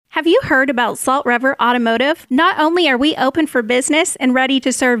Have you heard about Salt River Automotive? Not only are we open for business and ready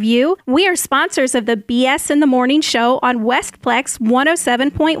to serve you, we are sponsors of the BS in the Morning show on Westplex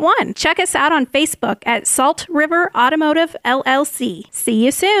 107.1. Check us out on Facebook at Salt River Automotive LLC. See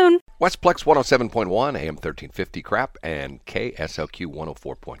you soon. Westplex 107.1, AM 1350 Crap, and KSLQ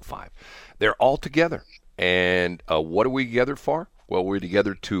 104.5. They're all together. And what are we together for? Well, we're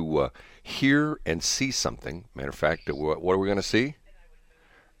together to hear and see something. Matter of fact, what are we going to see?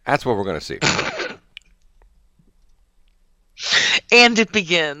 That's what we're going to see. And it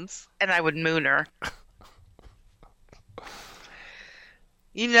begins. And I would moon her.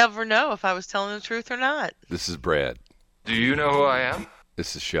 You never know if I was telling the truth or not. This is Brad. Do you know who I am?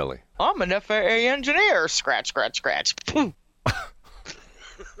 This is Shelley. I'm an FAA engineer. Scratch, scratch, scratch.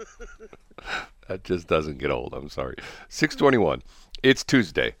 That just doesn't get old. I'm sorry. 6:21. It's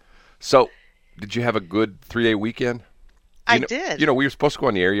Tuesday. So, did you have a good 3-day weekend? I did. You know, we were supposed to go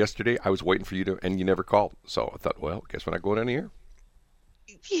on the air yesterday. I was waiting for you to, and you never called. So I thought, well, guess we're not going on the air.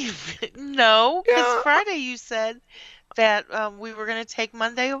 No, because Yeah. Friday you said that we were going to take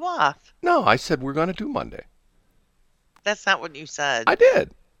Monday off. No, I said we're going to do Monday. That's not what you said. I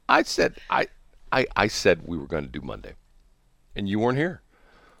did. I said I said we were going to do Monday, and you weren't here.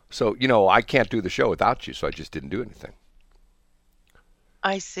 So you know I can't do the show without you. So I just didn't do anything.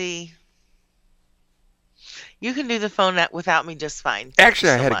 I see. You can do the phone without me just fine. Thank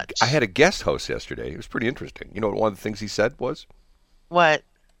Actually, you so much. I had a guest host yesterday. It was pretty interesting. You know what one of the things he said was? What?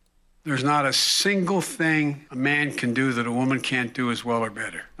 There's not a single thing a man can do that a woman can't do as well or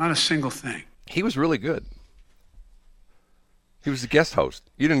better. Not a single thing. He was really good. He was the guest host.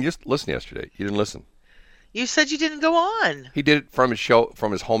 You didn't just listen yesterday. You didn't listen. You said you didn't go on. He did it from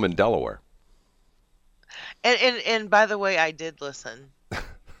his home in Delaware. And by the way, I did listen.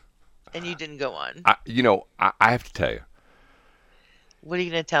 And you didn't go on. I have to tell you. What are you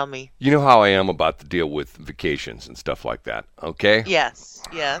going to tell me? You know how I am about the deal with vacations and stuff like that, okay? Yes.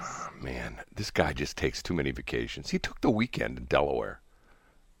 Man, this guy just takes too many vacations. He took the weekend in Delaware.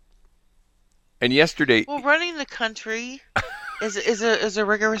 And yesterday... Well, running the country is a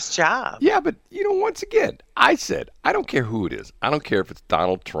rigorous job. Yeah, but, once again, I said, I don't care who it is. I don't care if it's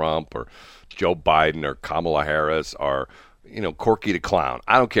Donald Trump or Joe Biden or Kamala Harris or, Corky the Clown.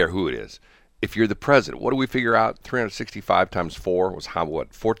 I don't care who it is. If you're the president, what do we figure out? 365 times 4 was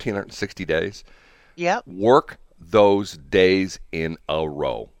 1,460 days? Yep. Work those days in a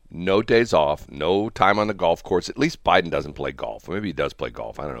row. No days off, no time on the golf course. At least Biden doesn't play golf. Maybe he does play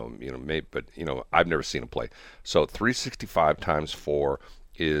golf. I don't know. Maybe, but I've never seen him play. So 365 times 4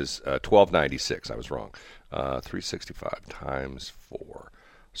 is 1296. I was wrong. 365 times 4.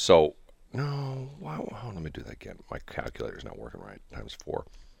 So no. Wow. Let me do that again. My calculator's not working right. Times 4.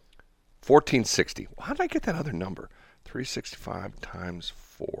 1460. How did I get that other number? 365 times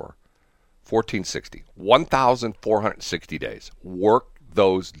 4. 1460. 1,460 days. Work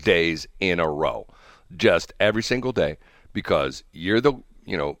those days in a row, just every single day, because you're the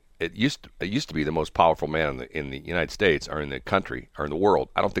it used to be the most powerful man in the United States or in the country or in the world.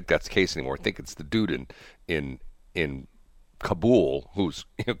 I don't think that's the case anymore. I think it's the dude in Kabul who's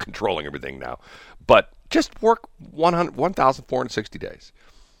controlling everything now. But just work 1,460 days.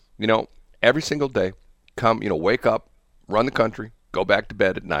 Every single day. Come, wake up, run the country, go back to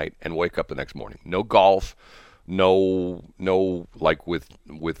bed at night, and wake up the next morning. No golf. No, like with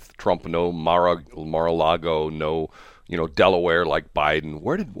Trump, no Mar-a-Lago, no, Delaware like Biden.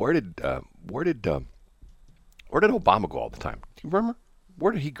 Where did Obama go all the time? Do you remember?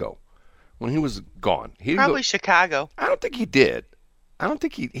 Where did he go when he was gone? He didn't Probably Chicago. I don't think he did. I don't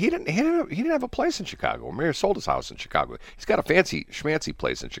think he didn't have a place in Chicago. Mayor sold his house in Chicago. He's got a fancy schmancy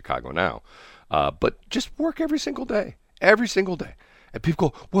place in Chicago now. But just work every single day. Every single day. And people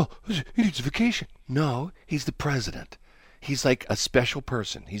go, well, he needs a vacation. No, he's the president. He's like a special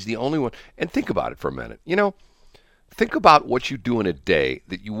person. He's the only one. And think about it for a minute. Think about what you do in a day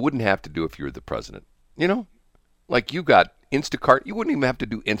that you wouldn't have to do if you were the president. Like you got Instacart. You wouldn't even have to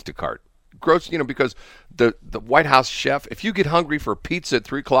do Instacart. Gross, because the White House chef, if you get hungry for pizza at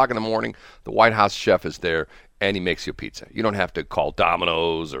 3 o'clock in the morning, the White House chef is there and he makes you a pizza. You don't have to call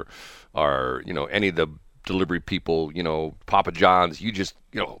Domino's or any of the delivery people, Papa John's. You just,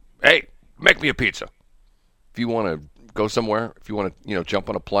 hey, make me a pizza. If you want to go somewhere, if you want to, jump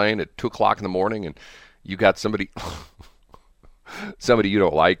on a plane at 2 o'clock in the morning and you got somebody you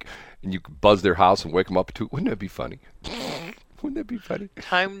don't like and you can buzz their house and wake them up at 2, wouldn't that be funny? Wouldn't that be funny?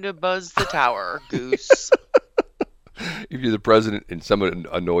 Time to buzz the tower, goose. If you're the president and someone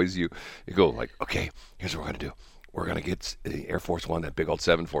annoys you, you go like, okay, here's what we're going to do. We're going to get the Air Force One, that big old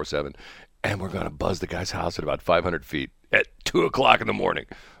 747, and we're going to buzz the guy's house at about 500 feet at 2 o'clock in the morning.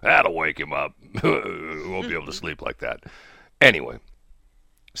 That'll wake him up. We won't be able to sleep like that. Anyway,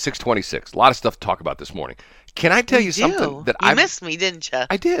 6:26. A lot of stuff to talk about this morning. Can I tell you something that you missed me, didn't you?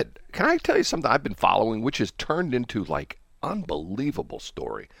 I did. Can I tell you something I've been following, which has turned into like unbelievable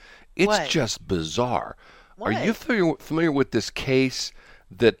story? It's What? just bizarre. What? Are you familiar with this case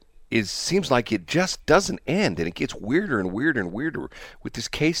that seems like it just doesn't end, and it gets weirder and weirder and weirder with this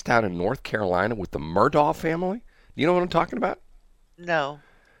case down in North Carolina with the Murdaugh family? You know what I'm talking about? No.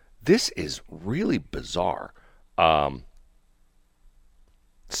 This is really bizarre.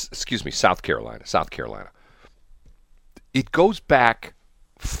 Excuse me, South Carolina. It goes back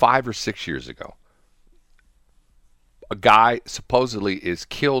 5 or 6 years ago. A guy supposedly is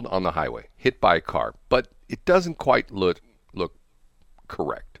killed on the highway, hit by a car, but it doesn't quite look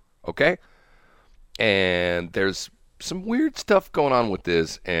correct, okay? And there's some weird stuff going on with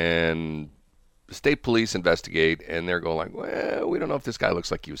this, and the state police investigate, and they're going like, well, we don't know if this guy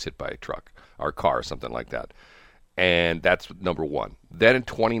looks like he was hit by a truck or a car or something like that. And that's number one. Then in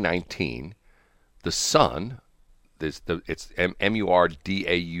 2019, the son, it's Murdaugh,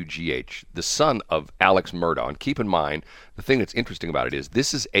 the son of Alex Murdaugh. And keep in mind, the thing that's interesting about it is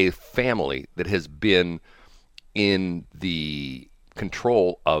this is a family that has been in the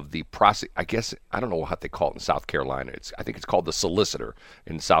control of the I guess, I don't know what they call it in South Carolina. I think it's called the solicitor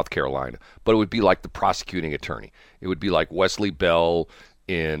in South Carolina. But it would be like the prosecuting attorney. It would be like Wesley Bell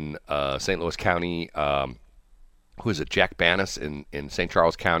in St. Louis County, who is it? Jack Banas in St.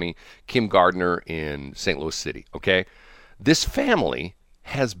 Charles County, Kim Gardner in St. Louis City, okay? This family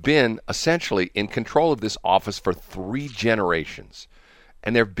has been essentially in control of this office for 3 generations.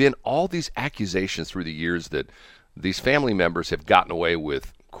 And there have been all these accusations through the years that these family members have gotten away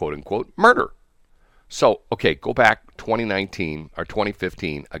with, quote-unquote, murder. So, okay, go back 2019 or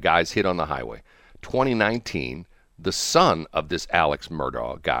 2015, a guy's hit on the highway. 2019, the son of this Alex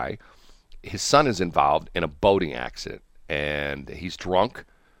Murdaugh guy, his son is involved in a boating accident, and he's drunk.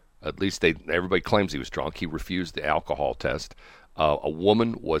 At least everybody claims he was drunk. He refused the alcohol test. A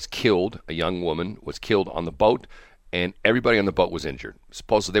woman was killed. A young woman was killed on the boat, and everybody on the boat was injured.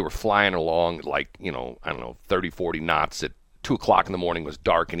 Supposedly they were flying along like, 30, 40 knots at 2 o'clock in the morning. It was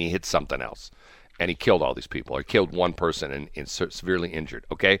dark, and he hit something else, and he killed all these people. He killed one person and severely injured,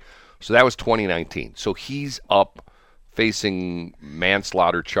 okay? So that was 2019. So he's up facing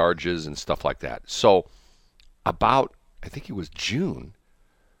manslaughter charges and stuff like that. So about, I think it was June,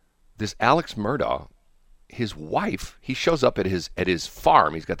 this Alex Murdaugh, his wife, he shows up at his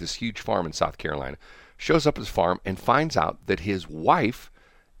farm. He's got this huge farm in South Carolina. Shows up at his farm and finds out that his wife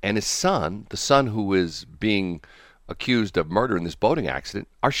and his son, the son who is being accused of murder in this boating accident,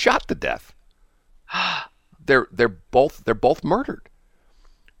 are shot to death. They're both murdered.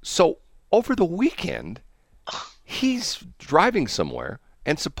 So over the weekend, he's driving somewhere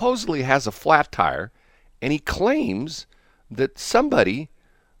and supposedly has a flat tire, and he claims that somebody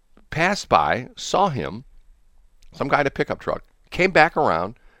passed by, saw him, some guy in a pickup truck, came back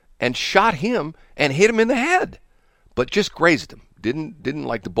around and shot him and hit him in the head, but just grazed him. Didn't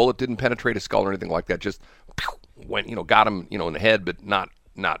like the bullet didn't penetrate his skull or anything like that. Just went, got him, in the head, but not,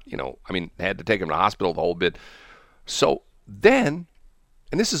 had to take him to the hospital the whole bit. So then,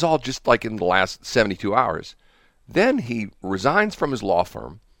 and this is all just like in the last 72 hours, then he resigns from his law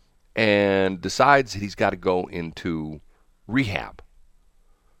firm and decides that he's got to go into rehab.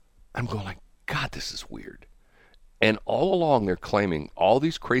 I'm going like, God, this is weird. And all along they're claiming all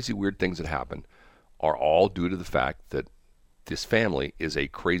these crazy weird things that happen are all due to the fact that this family is a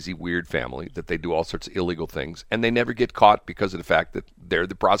crazy weird family, that they do all sorts of illegal things, and they never get caught because of the fact that they're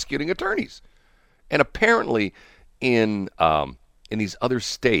the prosecuting attorneys. And apparently in these other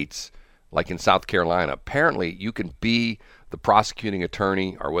states, like in South Carolina, apparently you can be the prosecuting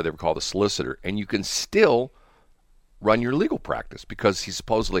attorney or whatever called the solicitor, and you can still run your legal practice because he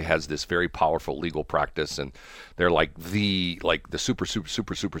supposedly has this very powerful legal practice, and they're like the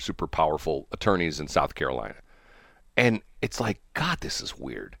super powerful attorneys in South Carolina. And it's like, God, this is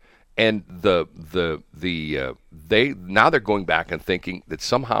weird. And they're going back and thinking that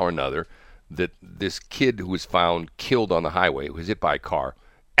somehow or another that this kid who was found killed on the highway, who was hit by a car,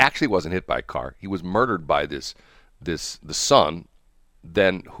 actually wasn't hit by a car. He was murdered by the son,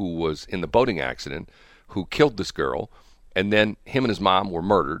 then who was in the boating accident, who killed this girl, and then him and his mom were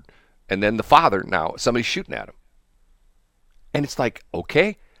murdered, and then the father, now somebody's shooting at him. And it's like,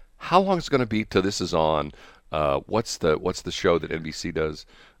 okay, how long is it going to be till this is on? What's the show that NBC does?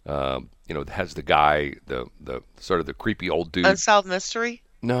 It has the guy, the sort of the creepy old dude. Unsolved Mystery?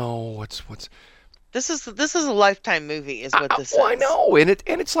 No, what's This is a Lifetime movie, is what this Well, I is. know, and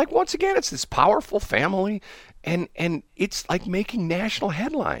it's like, once again, it's this powerful family, and it's like making national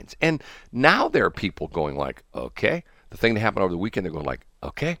headlines. And now there are people going like, okay, the thing that happened over the weekend, they're going like,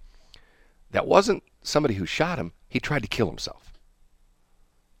 okay, that wasn't somebody who shot him. He tried to kill himself.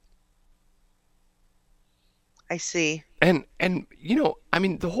 I see. And I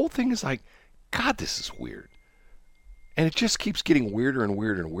mean, the whole thing is like, God, this is weird, and it just keeps getting weirder and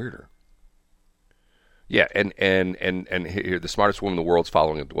weirder and weirder. Yeah, and here, the smartest woman in the world's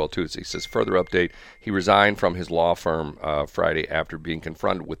following it well, too. He says, further update, he resigned from his law firm Friday after being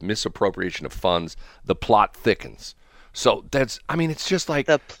confronted with misappropriation of funds. The plot thickens. So it's just like...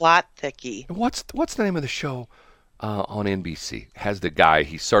 The plot thicky. What's the name of the show on NBC? Has the guy,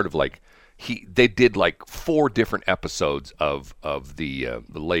 he's sort of like... They did like 4 different episodes of the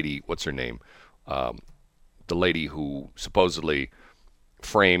lady, what's her name? The lady who supposedly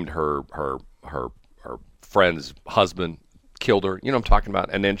framed her friend's husband, killed her. You know what I'm talking about?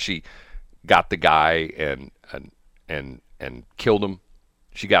 And then she got the guy and killed him.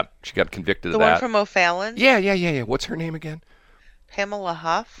 She got convicted of that. The one from O'Fallon? Yeah. What's her name again? Pamela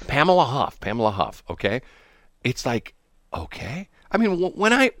Huff. Pamela Huff. Okay, it's like, okay. I mean,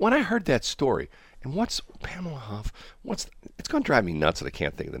 when I heard that story, and what's Pamela Huff? It's going to drive me nuts that I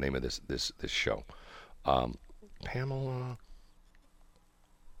can't think of the name of this show. Pamela.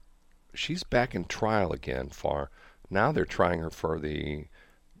 She's back in trial again for now. They're trying her for the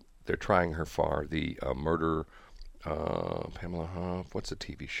murder. Pamela Huff. What's the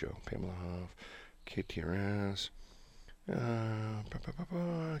TV show? Pamela Huff. KTRS.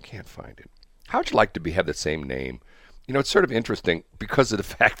 I can't find it. How would you like to have the same name? You know, it's sort of interesting because of the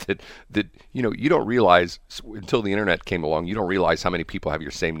fact that you don't realize until the internet came along, you don't realize how many people have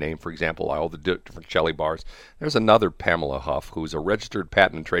your same name. For example, all the different Shelley bars. There's another Pamela Huff who's a registered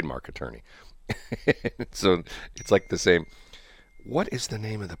patent and trademark attorney. So it's like the same. What is the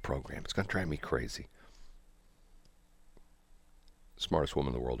name of the program? It's going to drive me crazy. Smartest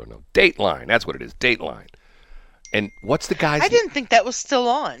woman in the world, or no? Dateline. That's what it is. Dateline. And what's the guy's? I didn't think that was still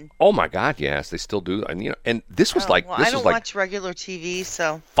on. Oh my God, yes, they still do. And and this was I don't watch regular TV,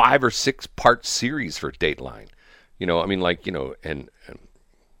 so 5 or 6 part series for Dateline. I mean, like, and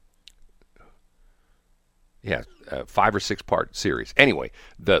 5 or 6 part series. Anyway,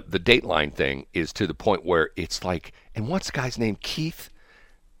 the Dateline thing is to the point where it's like, and what's the guy's name? Keith.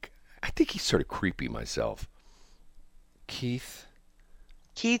 I think he's sort of creepy myself. Keith,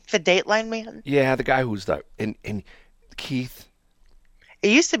 the Dateline man? Yeah, the guy who's and Keith. It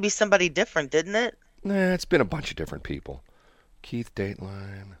used to be somebody different, didn't it? Nah, it's been a bunch of different people. Keith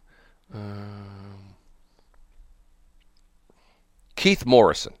Dateline. Keith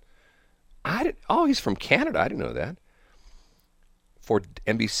Morrison. He's from Canada. I didn't know that. For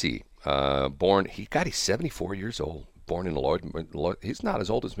NBC. He's 74 years old. Born in Lloyd. He's not as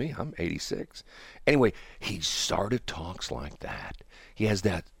old as me. I'm 86. Anyway, he started talks like that. He has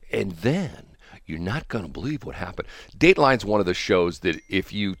that, and then you're not going to believe what happened. Dateline's one of the shows that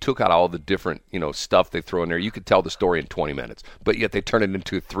if you took out all the different, stuff they throw in there, you could tell the story in 20 minutes. But yet they turn it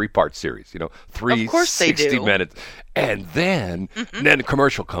into a 3-part series, 3 of course they 60 do. minutes. And then a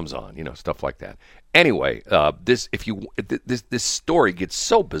commercial comes on, stuff like that. Anyway, this story gets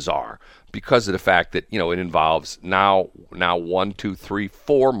so bizarre because of the fact that, it involves now 1, 2, 3,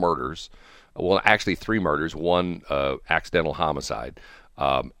 4 murders. Well, actually 3 murders, 1 accidental homicide.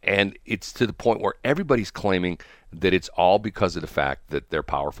 And it's to the point where everybody's claiming that it's all because of the fact that they're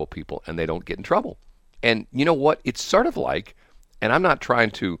powerful people and they don't get in trouble. And you know what? It's sort of like, and I'm not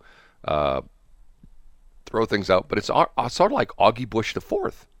trying to throw things out, but it's sort of like Augie Bush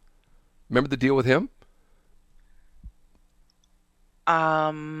IV. Remember the deal with him?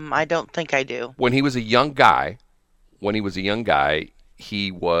 I don't think I do. When he was a young guy,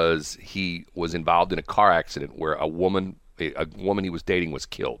 he was involved in a car accident where a woman he was dating was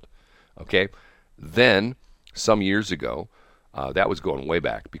killed. Okay? Then, some years ago, that was going way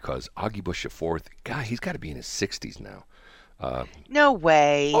back because Augie Bush IV, God, he's got to be in his 60s now. No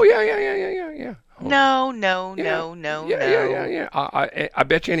way. Oh, yeah. Oh. No. Yeah. I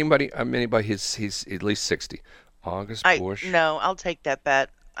bet you anybody he's at least 60. August Bush. No, I'll take that bet.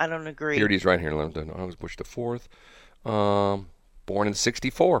 I don't agree. Here it is right here. August Bush IV. Born in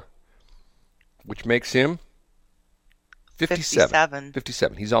 64, which makes him 57.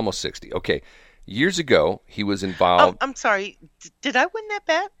 57. He's almost 60. Okay. Years ago, he was involved. Oh, I'm sorry. Did I win that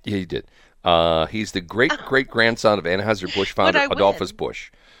bet? Yeah, you did. He's the great-great-grandson of Anheuser-Busch founder Adolphus Busch.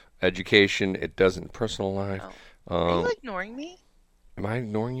 Education, it doesn't. Personal life. Oh. Are you ignoring me? Am I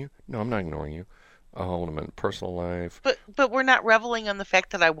ignoring you? No, I'm not ignoring you. Hold on a minute. Personal life. But we're not reveling on the fact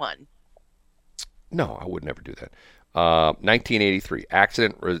that I won. No, I would never do that. 1983,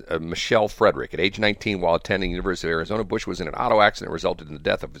 accident, Michelle Frederick. At age 19, while attending University of Arizona, Bush was in an auto accident that resulted in the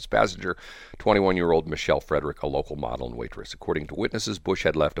death of his passenger, 21-year-old Michelle Frederick, a local model and waitress. According to witnesses, Bush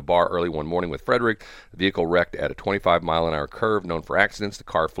had left a bar early one morning with Frederick. The vehicle wrecked at a 25-mile-an-hour curve known for accidents. The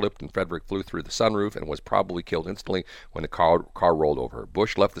car flipped and Frederick flew through the sunroof and was probably killed instantly when the car rolled over her.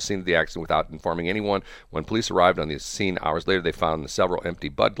 Bush left the scene of the accident without informing anyone. When police arrived on the scene hours later, they found several empty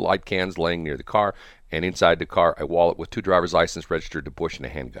Bud Light cans laying near the car, and inside the car, a wallet with 2 driver's licenses registered to Bush and a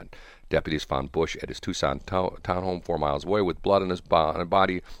handgun. Deputies found Bush at his Tucson townhome 4 miles away with blood on his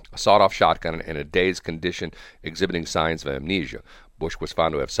body, a sawed-off shotgun, and a dazed condition exhibiting signs of amnesia. Bush was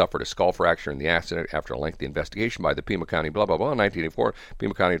found to have suffered a skull fracture in the accident after a lengthy investigation by the Pima County blah, blah, blah. In 1984,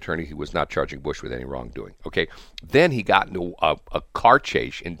 Pima County attorney, he was not charging Bush with any wrongdoing. Okay, then he got into a car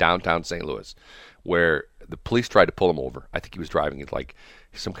chase in downtown St. Louis where the police tried to pull him over. I think he was driving it like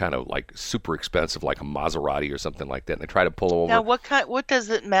some kind of like super expensive, like a Maserati or something like that. And they tried to pull him over. Now, what does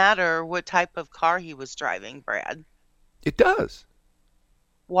it matter what type of car he was driving, Brad? It does.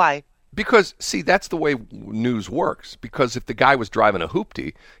 Why? Because, see, that's the way news works. Because if the guy was driving a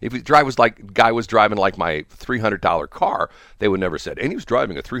hoopty, if the guy was driving like my $300 car, they would never said, and he was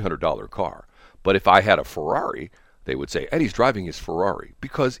driving a $300 car. But if I had a Ferrari, they would say, and he's driving his Ferrari,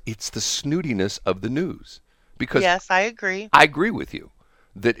 because it's the snootiness of the news. Because yes, I agree. I agree with you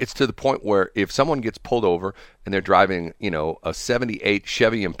that it's to the point where if someone gets pulled over and they're driving, a 78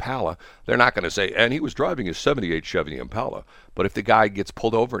 Chevy Impala, they're not going to say, and he was driving his 78 Chevy Impala. But if the guy gets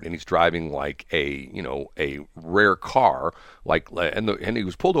pulled over and he's driving like a rare car, and he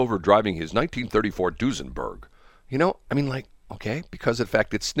was pulled over driving his 1934 Duesenberg, okay, because of the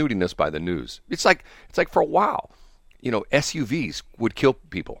fact it's snootiness by the news. It's like for a while, SUVs would kill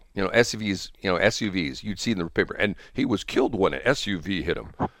people. SUVs, you'd see in the paper, and he was killed when an SUV hit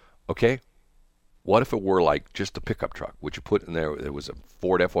him. Okay? What if it were like just a pickup truck? Would you put in there, it was a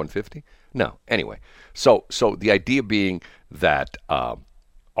Ford F-150? No. Anyway, so the idea being that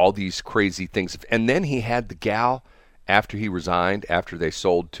all these crazy things, and then he had the gal, after he resigned, after they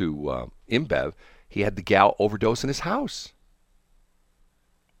sold to InBev, he had the gal overdose in his house.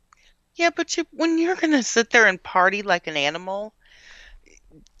 Yeah, but when you're going to sit there and party like an animal,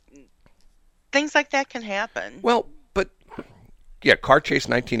 things like that can happen. Well, but, yeah, car chase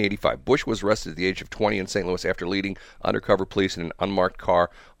 1985. Bush was arrested at the age of 20 in St. Louis after leading undercover police in an unmarked car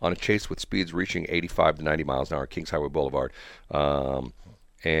on a chase with speeds reaching 85 to 90 miles an hour, Kings Highway Boulevard.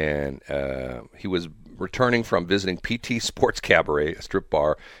 He was returning from visiting PT Sports Cabaret, a strip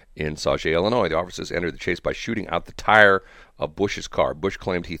bar in Sauget, Illinois. The officers entered the chase by shooting out the tire of Bush's car. Bush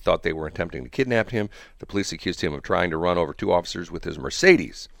claimed he thought they were attempting to kidnap him. The police accused him of trying to run over 2 officers with his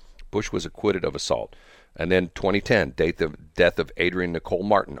Mercedes. Bush was acquitted of assault. And then 2010, death of Adrienne Nicole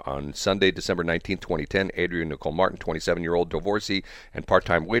Martin. On Sunday, December 19, 2010, Adrienne Nicole Martin, 27-year-old divorcee and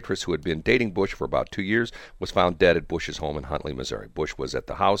part-time waitress who had been dating Bush for about 2 years, was found dead at Bush's home in Huntley, Missouri. Bush was at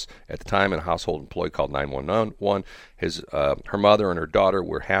the house at the time, and a household employee called 911. Her mother and her daughter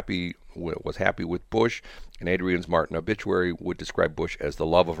was happy with Bush, and Adrienne's Martin obituary would describe Bush as the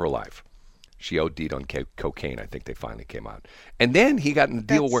love of her life. She OD'd on cocaine, I think they finally came out. And then he got in a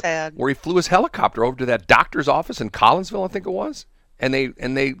deal where he flew his helicopter over to that doctor's office in Collinsville, I think it was, and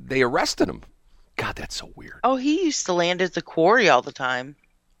they arrested him. God, that's so weird. Oh, he used to land at the quarry all the time.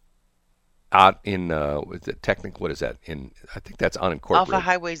 Out in, what is that? I think that's unincorporated. Off of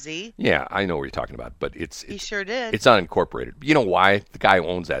Highway Z? Yeah, I know what you're talking about, but he sure did. It's unincorporated. You know why? The guy who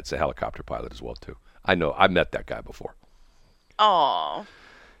owns that's a helicopter pilot as well, too. I know. I met that guy before. Oh.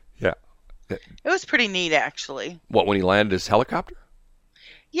 Yeah. It was pretty neat, actually. What, when he landed his helicopter?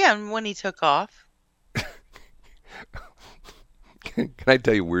 Yeah, and when he took off. Can I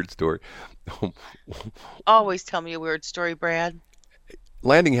tell you a weird story? Always tell me a weird story, Brad.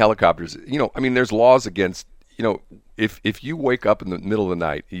 Landing helicopters, there's laws against, if you wake up in the middle of the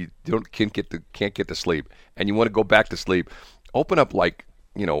night, you can't get to sleep, and you want to go back to sleep, open up a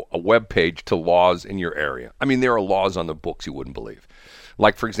web page to laws in your area. There are laws on the books you wouldn't believe.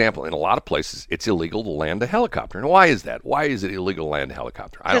 Like, for example, in a lot of places, it's illegal to land a helicopter. And why is that? Why is it illegal to land a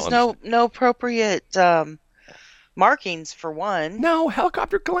helicopter? Because no appropriate markings, for one. No,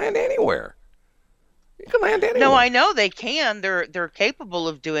 helicopter can land anywhere. You can land anywhere. No, I know they can. They're capable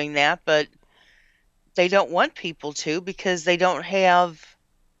of doing that, but they don't want people to because they don't have.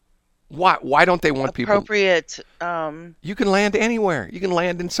 Why don't they want appropriate? You can land anywhere. You can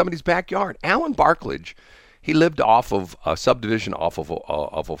land in somebody's backyard. Alan Barklage. He lived off of a subdivision off of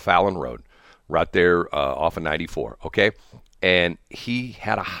O'Fallon Road, right there off of 94, okay? And he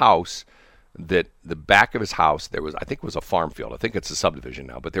had a house that the back of his house, I think it was a farm field. I think it's a subdivision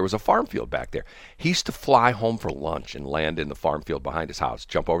now, but there was a farm field back there. He used to fly home for lunch and land in the farm field behind his house,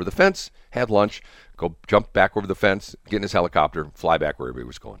 jump over the fence, have lunch, go jump back over the fence, get in his helicopter, fly back wherever he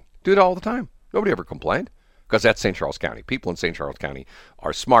was going. Do it all the time. Nobody ever complained because that's St. Charles County. People in St. Charles County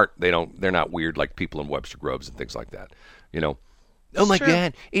are smart. They're not weird like people in Webster Groves and things like that. Oh my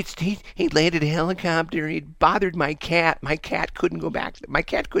God! He landed a helicopter. It bothered my cat. My cat couldn't go back. My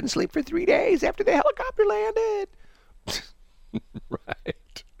cat couldn't sleep for 3 days after the helicopter landed.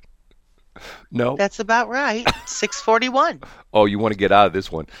 Right? No, That's about right. 641. Oh, you want to get out of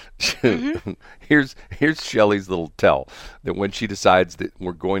this one? Mm-hmm. Here's Shelley's little tell that when she decides that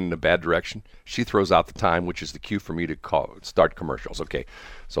we're going in a bad direction, she throws out the time, which is the cue for me to start commercials. Okay,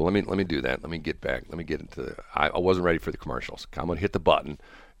 so let me do that. Let me get back. Let me get into. I wasn't ready for the commercials. I'm gonna hit the button,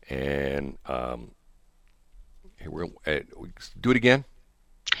 and here we do it again.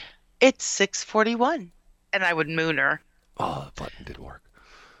 It's 641. And I would moon her. Oh, the button didn't work.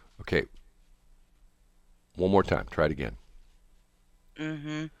 Okay. One more time. Try it again.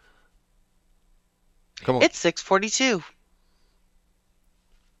 Mm-hmm. Come on. It's 642.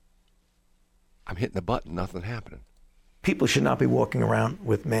 I'm hitting the button. Nothing happening. People should not be walking around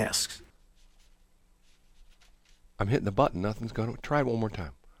with masks. I'm hitting the button. Nothing's going to. Try it one more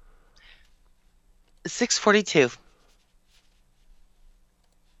time. 642.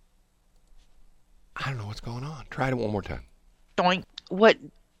 I don't know what's going on. Try it one more time. Doink. What?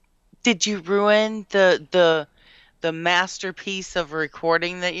 Did you ruin the masterpiece of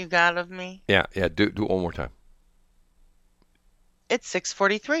recording that you got of me? Yeah. Do it one more time. It's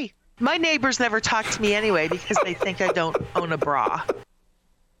 643. My neighbors never talk to me anyway because they think I don't own a bra.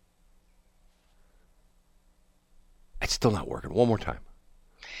 It's still not working. One more time.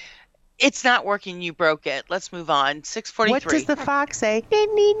 It's not working. You broke it. Let's move on. 643. What does the fox say?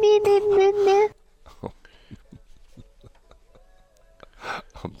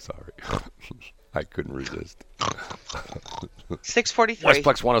 I'm sorry. I couldn't resist. 643.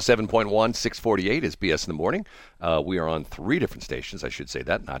 Westplex 107.1, 648 is BS in the morning. We are on 3 different stations, I should say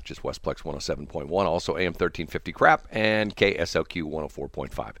that, not just Westplex 107.1, also AM 1350 Crap and KSLQ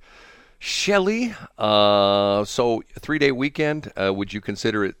 104.5. Shelley, so a 3-day weekend, would you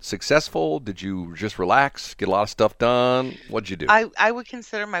consider it successful? Did you just relax, get a lot of stuff done? What'd you do? I would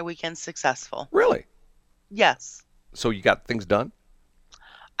consider my weekend successful. Really? Yes. So you got things done?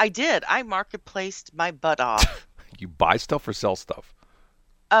 I did. I marketplaced my butt off. You buy stuff or sell stuff?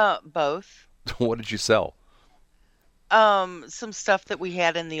 Both. What did you sell? Some stuff that we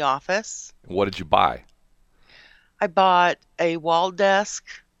had in the office. What did you buy? I bought a wall desk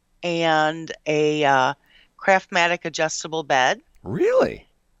and a Craftmatic adjustable bed. Really?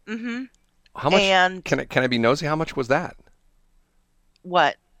 Mm-hmm. How much? And can I be nosy? How much was that?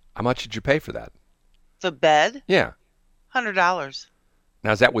 what? How much did you pay for that? The bed? Yeah. $100.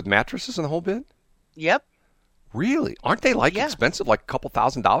 Now is that with mattresses and the whole bit? Yep. Really? Aren't they like Yeah. expensive, like a couple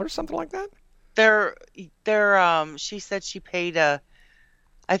 $1,000s, something like that? They're she said she paid I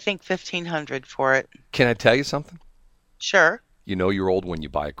think $1,500 for it. Can I tell you something? Sure. You know you're old when you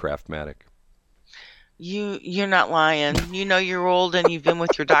buy a Craftmatic. You're not lying. You know you're old and you've been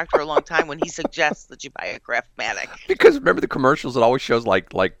with your doctor a long time when he suggests that you buy a Craftmatic. Because remember the commercials? It always shows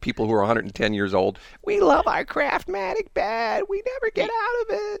like people who are 110 years old. We love our Craftmatic bed. We never get out of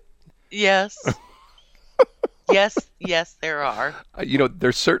it. Yes. yes, there are.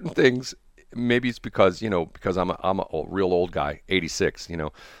 There's certain things. Maybe it's because I'm a real old guy, 86.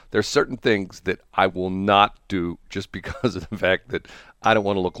 There's certain things that I will not do just because of the fact that I don't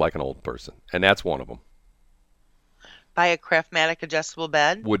want to look like an old person, and that's one of them. Buy a Craftmatic adjustable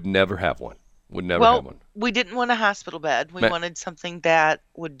bed? Would never have one. Would never have one. We didn't want a hospital bed. We wanted something that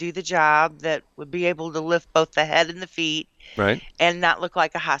would do the job, that would be able to lift both the head and the feet, Right. and not look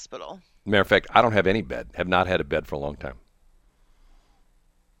like a hospital. Matter of fact, I don't have any bed. Have not had a bed for a long time.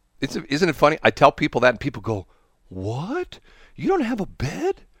 Isn't it funny? I tell people that, and people go, "What? You don't have a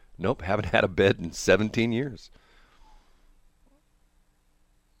bed?" Nope, haven't had a bed in 17 years.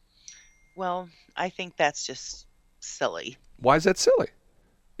 Well, I think that's just silly. Why is that silly?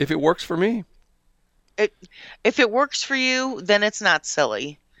 If it works for me. If it works for you, then it's not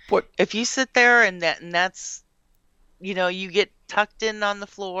silly. What? If you sit there and that's, you get tucked in on the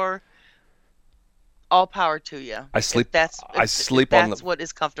floor, all power to you. I sleep. If that's what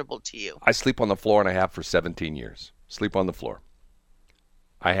is comfortable to you. I sleep on the floor, and I have for 17 years. Sleep on the floor.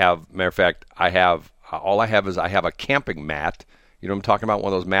 Matter of fact, all I have is a camping mat. You know what I'm talking about?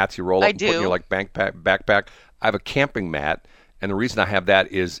 One of those mats you roll up and put in your backpack. I have a camping mat, and the reason I have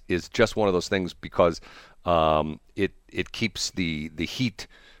that is just one of those things because it keeps the heat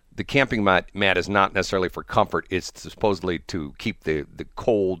the camping mat is not necessarily for comfort. It's supposedly to keep the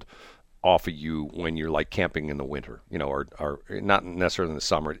cold off of you when you're like camping in the winter, or not necessarily in the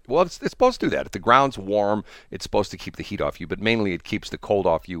summer. Well, it's supposed to do that. If the ground's warm, it's supposed to keep the heat off you, but mainly it keeps the cold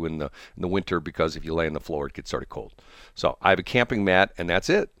off you in the winter, because if you lay on the floor, it gets sort of cold. So I have a camping mat, and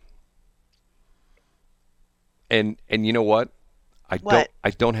that's it. And you know what? I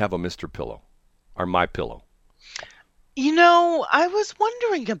don't have a Mr. Pillow, or My Pillow. I was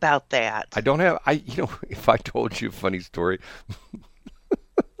wondering about that. I don't have. If I told you a funny story.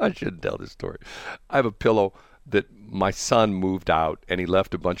 I shouldn't tell this story. I have a pillow that my son moved out, and he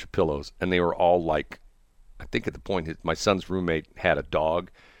left a bunch of pillows, and they were all like, I think at the point my son's roommate had a dog,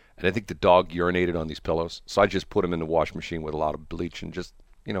 and I think the dog urinated on these pillows. So I just put them in the washing machine with a lot of bleach and just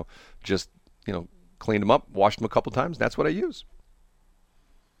cleaned them up, washed them a couple times. That's what I use.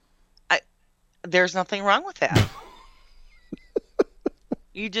 There's nothing wrong with that.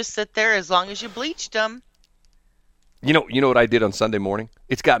 You just sit there as long as you bleached them. You know what I did on Sunday morning?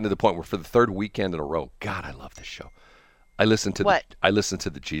 It's gotten to the point where for the third weekend in a row, God, I love this show. I listen to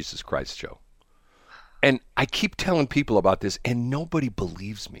the Jesus Christ show. And I keep telling people about this, and nobody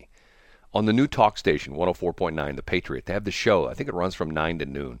believes me. On the new talk station, 104.9, The Patriot, they have the show. I think it runs from 9 to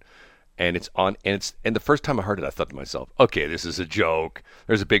noon. And it's on, and the first time I heard it, I thought to myself, okay, this is a joke.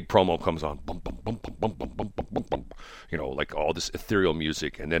 There's a big promo comes on, bum, bum, bum, bum, bum, bum, bum, bum, bum, like all this ethereal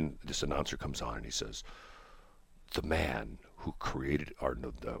music. And then this announcer comes on, and he says, the man who created, I can't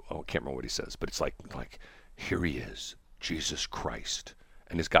remember what he says, but it's like, here he is, Jesus Christ.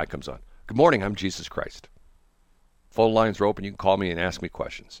 And this guy comes on. Good morning, I'm Jesus Christ. Phone lines are open. You can call me and ask me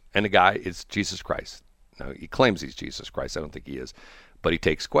questions. And the guy is Jesus Christ. Now, he claims he's Jesus Christ. I don't think he is. But he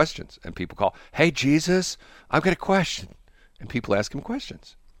takes questions. And people call, hey, Jesus, I've got a question. And people ask him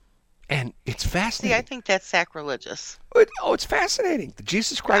questions. And it's fascinating. See, I think that's sacrilegious. It's fascinating. The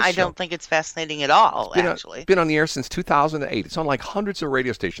Jesus Christ I don't think it's fascinaning at all, actually. It's been on the air since 2008. It's on like hundreds of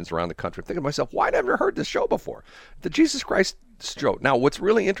radio stations around the country. I'm thinking to myself, why have I never heard this show before? The Jesus Christ show. Now, what's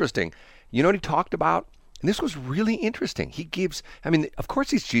really interesting, you know what he talked about? And this was really interesting. He gives, of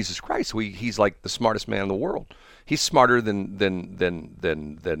course he's Jesus Christ. He's like the smartest man in the world. He's smarter than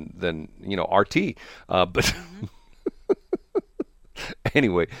RT. But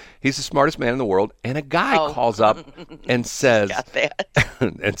anyway, he's the smartest man in the world. And a guy calls up and says, got that.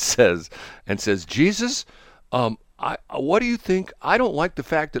 and says, Jesus, what do you think? I don't like the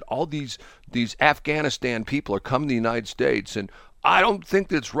fact that all these Afghanistan people are coming to the United States, and I don't think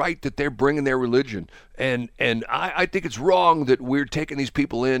that it's right that they're bringing their religion, and I think it's wrong that we're taking these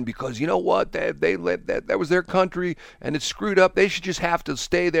people in, because you know what, that was their country and it's screwed up. They should just have to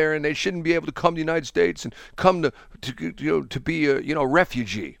stay there, and they shouldn't be able to come to the United States and come to be a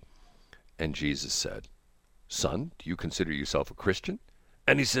refugee. And Jesus said, son, do you consider yourself a Christian?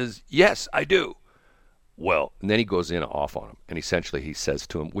 And he says, yes, I do. Well, and then he goes off on him, and essentially he says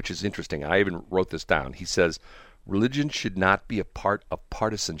to him, which is interesting, I even wrote this down. He says, religion should not be a part of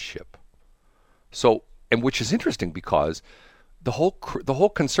partisanship. So, and which is interesting, because the whole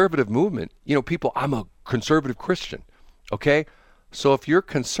conservative movement, people, I'm a conservative Christian, okay? So if you're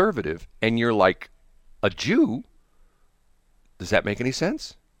conservative and you're like a Jew, does that make any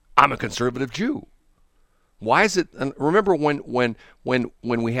sense? I'm a conservative Jew. Why is it? And remember when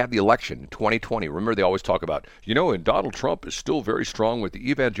we had the election in 2020, remember they always talk about, and Donald Trump is still very strong with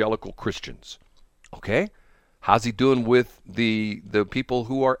the evangelical Christians, okay? How's he doing with the people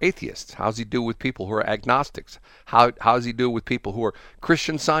who are atheists? How's he do with people who are agnostics? How's he do with people who are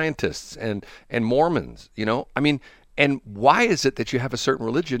Christian Scientists and Mormons? And why is it that you have a certain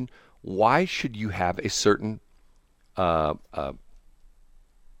religion? Why should you have a certain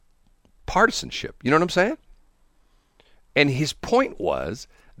partisanship? You know what I'm saying? And his point was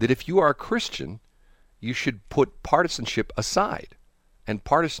that if you are a Christian, you should put partisanship aside, and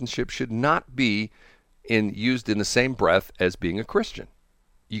partisanship should not be used in the same breath as being a Christian.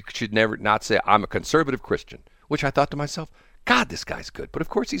 You should never not say, I'm a conservative Christian, which I thought to myself, God, this guy's good. But of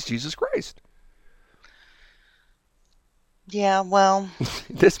course he's Jesus Christ. Yeah, well.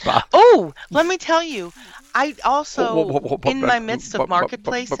 Let me tell you, I also, in my midst of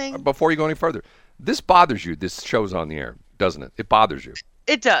marketplacing. Before you go any further, this bothers you. This show's on the air, doesn't it? It bothers you.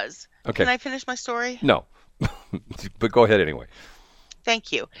 It does. Okay. Can I finish my story? No. But go ahead anyway.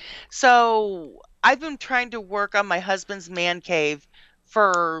 Thank you. So I've been trying to work on my husband's man cave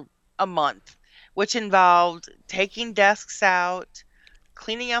for a month, which involved taking desks out,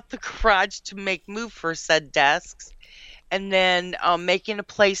 cleaning out the garage to make room for said desks, and then making a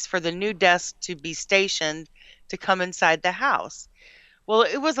place for the new desk to be stationed to come inside the house. Well,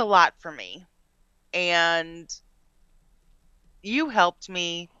 it was a lot for me. And you helped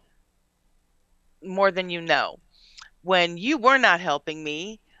me more than you know. When you were not helping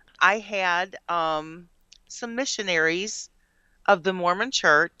me, I had some missionaries of the Mormon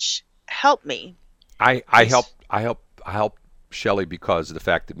Church help me. I helped Shelley because of the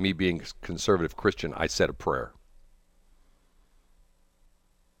fact that me being a conservative Christian, I said a prayer.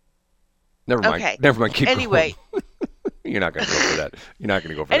 Never mind. Okay. Never mind. Keep Anyway. going. You're not going to go for that. You're not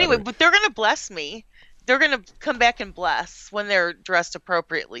going to go for Anyway, that. but they're going to bless me. They're going to come back and bless when they're dressed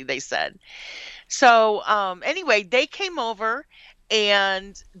appropriately, they said. So, anyway, they came over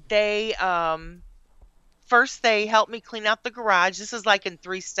and they, first they helped me clean out the garage. This is like in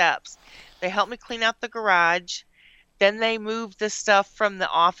 3 steps. They helped me clean out the garage. Then they moved the stuff from the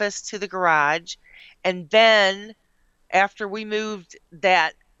office to the garage. And then after we moved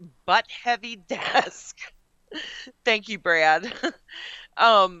that butt-heavy desk, thank you, Brad,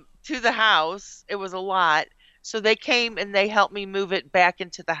 to the house, it was a lot. So they came and they helped me move it back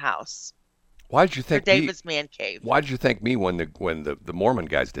into the house. Why did you thank me? David's man cave. Why did you thank me when the Mormon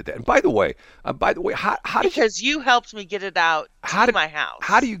guys did that? And by the way, how did because you helped me get it out to my house.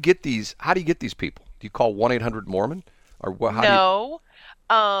 How do you get these? How do you get these people? Do you call 1-800-MORMON or what? No,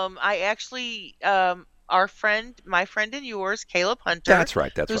 I actually my friend and yours, Caleb Hunter. That's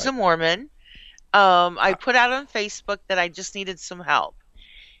right. Who's a Mormon. I put out on Facebook that I just needed some help,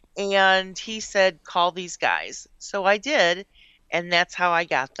 and he said call these guys. So I did, and that's how I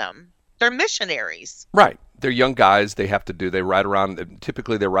got them. They're missionaries. Right. They're young guys. They ride around.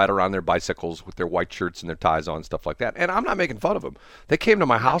 Typically, they ride around their bicycles with their white shirts and their ties on, stuff like that. And I'm not making fun of them. They came to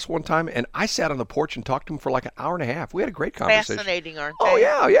my house one time, and I sat on the porch and talked to them for like an hour and a half. We had a great conversation. Fascinating, aren't they? Oh,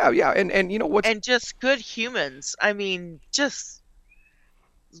 yeah. And you know what's... And just good humans. I mean,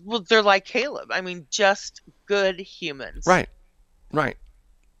 they're like Caleb. I mean, just good humans. Right.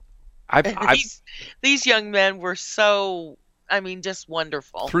 These young men were so... I mean, just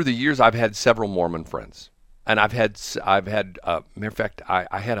wonderful. Through the years, I've had several Mormon friends, and I've had. Matter of fact,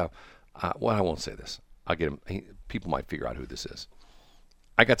 I had a. Well, I won't say this. I'll get him. People might figure out who this is.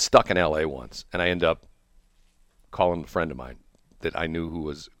 I got stuck in L.A. once, and I ended up calling a friend of mine that I knew who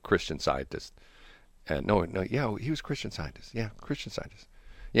was a Christian Scientist. And he was a Christian Scientist. Yeah, Christian Scientist.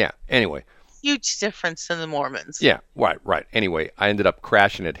 Yeah. Anyway. Huge difference in the Mormons. Yeah. Right. Anyway, I ended up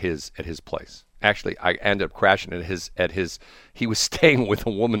crashing at his place. Actually, I ended up crashing at his. He was staying with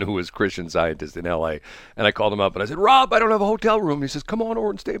a woman who was a Christian Scientist in L.A. And I called him up and I said, Rob, I don't have a hotel room. And he says, come on over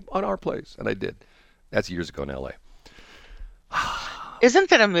and stay on our place. And I did. That's years ago in L.A.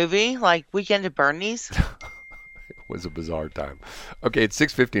 Isn't that a movie like Weekend at Bernie's? It was a bizarre time. Okay, it's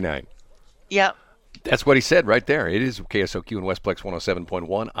 6:59. Yep. That's what he said right there. It is KSOQ and Westplex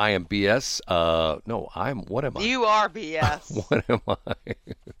 107.1. I am BS. What am I? You are BS. What am I?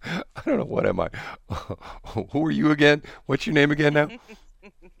 I don't know. What am I? Who are you again? What's your name again now?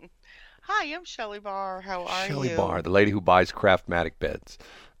 Hi, I'm Shelley Barr. How are you? Shelley Barr, the lady who buys Craftmatic beds.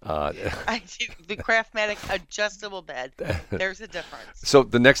 I do the Craftmatic adjustable bed. There's a difference. So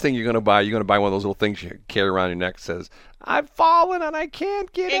the next thing you're going to buy one of those little things you carry around your neck that says, I've fallen and I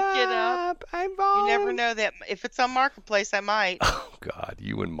can't get up. I'm falling. You never know that. If it's on Marketplace, I might. Oh, God.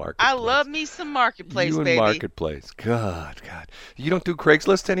 You and Marketplace. I love me some Marketplace, baby. You and Marketplace. God. You don't do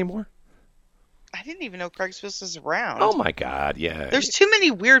Craigslist anymore? I didn't even know Craigslist was around. Oh, my God. Yeah. There's too many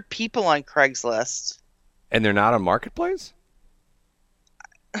weird people on Craigslist. And they're not on Marketplace?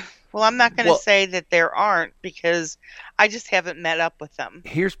 Well, I'm not going to say that there aren't because I just haven't met up with them.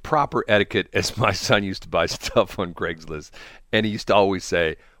 Here's proper etiquette, as my son used to buy stuff on Craigslist. And he used to always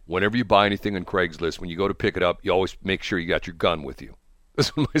say, whenever you buy anything on Craigslist, when you go to pick it up, you always make sure you got your gun with you.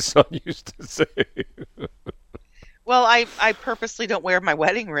 That's what my son used to say. Well, I purposely don't wear my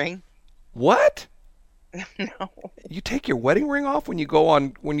wedding ring. What? No. You take your wedding ring off when you go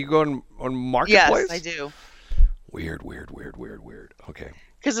on Marketplace? Yes, I do. Weird. Okay.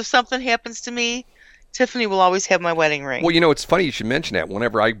 Because if something happens to me, Tiffany will always have my wedding ring. Well, it's funny you should mention that.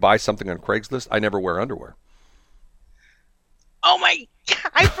 Whenever I buy something on Craigslist, I never wear underwear. Oh my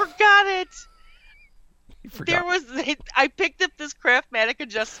God, I forgot it. You forgot. I picked up this Craftmatic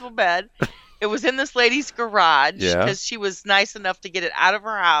adjustable bed. It was in this lady's garage because she was nice enough to get it out of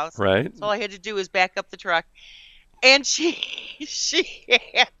her house. Right. So all I had to do was back up the truck. And she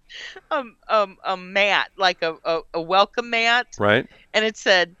had a mat, like a welcome mat. Right. And it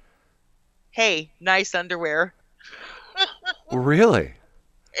said, hey, nice underwear. Really?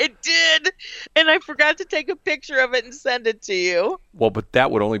 It did. And I forgot to take a picture of it and send it to you. Well, but that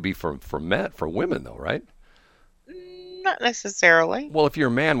would only be for women, though, right? Not necessarily. Well, if you're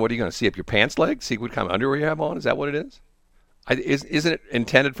a man, what are you going to see up your pants leg? See what kind of underwear you have on? Is that what it is? Isn't it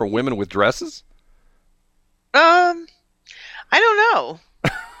intended for women with dresses? I don't know.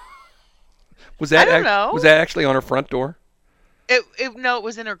 I don't know. Was that actually on her front door? No, it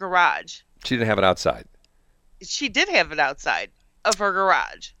was in her garage. She didn't have it outside. She did have it outside of her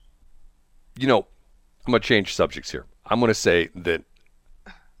garage. You know, I'm going to change subjects here. I'm going to say that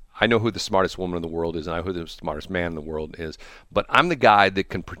I know who the smartest woman in the world is, and I know who the smartest man in the world is, but I'm the guy that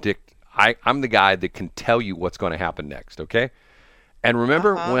can predict. I'm the guy that can tell you what's going to happen next, okay? And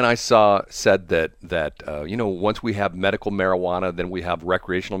remember when I said that once we have medical marijuana, then we have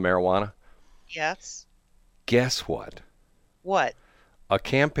recreational marijuana? Yes. Guess what? What? A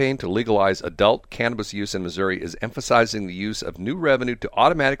campaign to legalize adult cannabis use in Missouri is emphasizing the use of new revenue to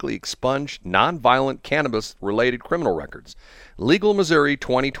automatically expunge nonviolent cannabis-related criminal records. Legal Missouri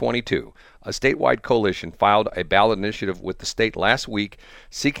 2022, a statewide coalition, filed a ballot initiative with the state last week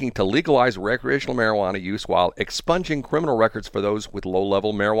seeking to legalize recreational marijuana use while expunging criminal records for those with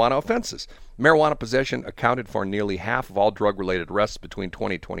low-level marijuana offenses. Marijuana possession accounted for nearly half of all drug-related arrests between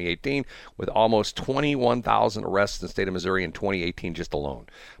 2020 and 2018, with almost 21,000 arrests in the state of Missouri in 2018 just alone.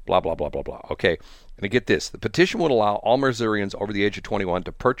 Blah, blah, blah, blah, blah. Okay, and get this. The petition would allow all Missourians over the age of 21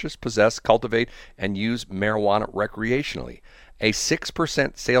 to purchase, possess, cultivate, and use marijuana recreationally. A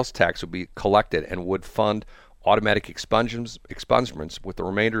 6% sales tax would be collected and would fund automatic expungements, with the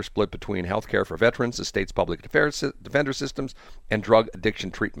remainder split between health care for veterans, the state's public defender systems, and drug addiction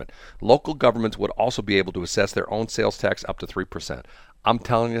treatment. Local governments would also be able to assess their own sales tax up to 3%. I'm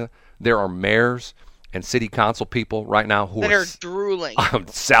telling you, there are mayors and city council people right now who are drooling. I'm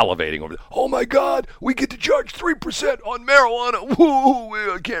salivating over this. Oh my God, we get to charge 3% on marijuana.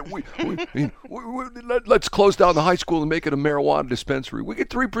 Woo, can't let's close down the high school and make it a marijuana dispensary. We get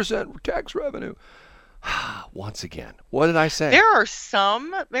 3% tax revenue. Once again, what did I say? There are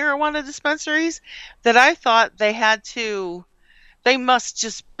some marijuana dispensaries that I thought they must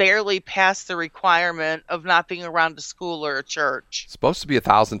just barely pass the requirement of not being around a school or a church. It's supposed to be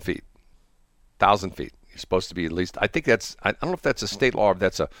 1,000 feet. 1,000 feet. You're supposed to be at least. I think that's. I don't know if that's a state law or if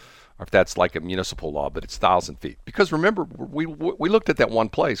that's like a municipal law, but it's 1,000 feet. Because remember, we looked at that one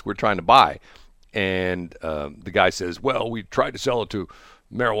place we're trying to buy, and the guy says, "Well, we tried to sell it to a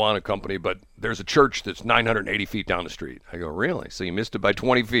marijuana company, but there's a church that's 980 feet down the street." I go, "Really? So you missed it by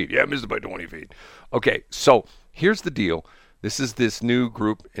 20 feet?" "Yeah, I missed it by 20 feet." Okay, so here's the deal. This is this new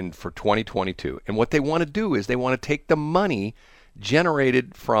group for 2022, and what they want to do is they want to take the money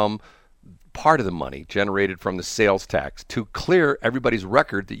generated from. Part of the money generated from the sales tax to clear everybody's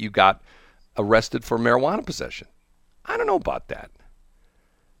record that you got arrested for marijuana possession. I don't know about that.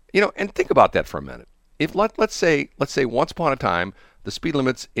 And think about that for a minute. If let's say once upon a time the speed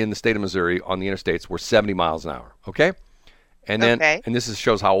limits in the state of Missouri on the interstates were 70 miles an hour, okay? And then and this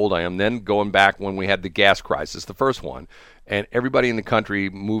shows how old I am. Then going back when we had the gas crisis, the first one, and everybody in the country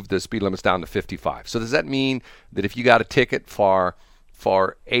moved the speed limits down to 55. So does that mean that if you got a ticket for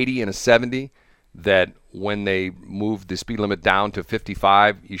 80 and a 70, that when they moved the speed limit down to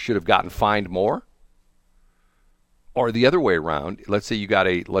 55, you should have gotten fined more? Or the other way around, let's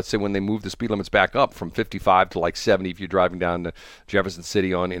say when they moved the speed limits back up from 55 to like 70, if you're driving down to Jefferson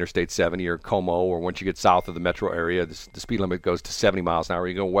City on Interstate 70 or Como, or once you get south of the metro area, the speed limit goes to 70 miles an hour.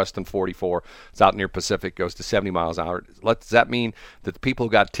 You go west on 44, it's out near Pacific, goes to 70 miles an hour. Does that mean that the people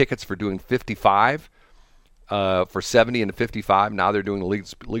who got tickets for doing 55 for 70 and 55, now they're doing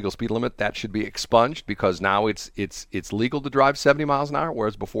the legal speed limit? That should be expunged because now it's legal to drive 70 miles an hour,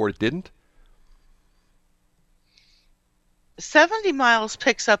 whereas before it didn't? 70 miles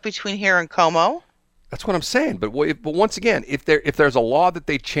picks up between here and Como. That's what I'm saying. But once again, if there's a law that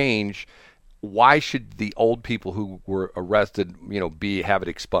they change, why should the old people who were arrested, have it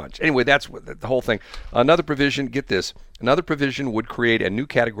expunged? Anyway, that's the whole thing. Another provision, get this. Another provision would create a new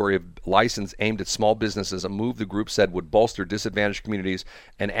category of license aimed at small businesses, a move the group said would bolster disadvantaged communities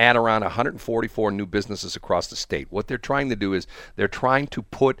and add around 144 new businesses across the state. What they're trying to do is they're trying to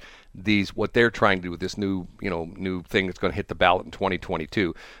put what they're trying to do with this new thing that's going to hit the ballot in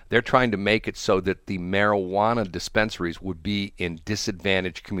 2022, they're trying to make it so that the marijuana dispensaries would be in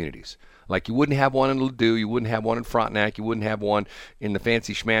disadvantaged communities. Like you wouldn't have one in Ladue, you wouldn't have one in Frontenac, you wouldn't have one in the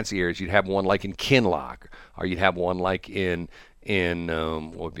fancy schmancy areas. You'd have one like in Kinloch, or you'd have one like in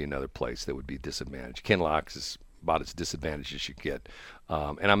what would be another place that would be disadvantaged. Kinloch is about as disadvantaged as you get.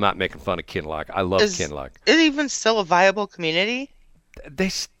 And I'm not making fun of Kinloch. I love Kinloch. Is it even still a viable community?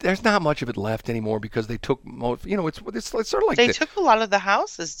 There's not much of it left anymore because they took most. It's sort of like they took a lot of the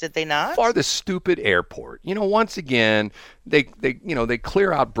houses, did they not? For the stupid airport. Once again, they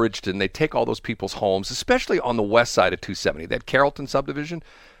clear out Bridgeton. They take all those people's homes, especially on the west side of 270, that Carrollton subdivision.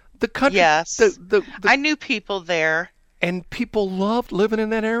 The country. Yes, I knew people there, and people loved living in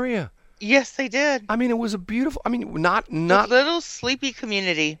that area. Yes, they did. I mean, it was a beautiful. I mean, not A little sleepy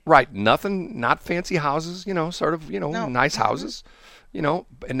community. right. Nothing. Not fancy houses. Sort of. No. Nice houses.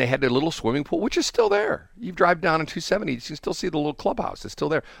 And they had a little swimming pool, which is still there. You drive down in 270, you can still see the little clubhouse. It's still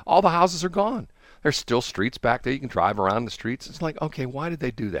there. All the houses are gone. There's still streets back there. You can drive around the streets. It's like, okay, why did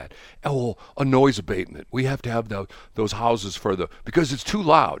they do that? Oh, a noise abatement. We have to have those houses because it's too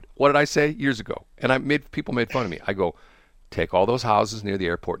loud. What did I say years ago? And people made fun of me. I go, take all those houses near the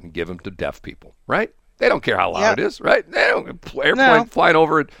airport and give them to deaf people, right? They don't care how loud it is, right? They don't airplane flying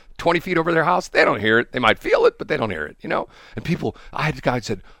over at 20 feet over their house. They don't hear it. They might feel it, but they don't hear it, And people, I had a guy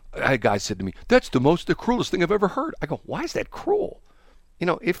said to me, that's the cruelest thing I've ever heard. I go, why is that cruel?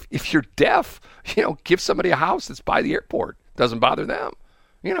 If you're deaf, give somebody a house that's by the airport. Doesn't bother them.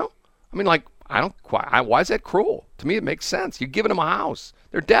 I mean, like, why is that cruel? To me, it makes sense. You're giving them a house.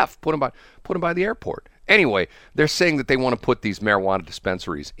 They're deaf. Put them by the airport. Anyway, they're saying that they want to put these marijuana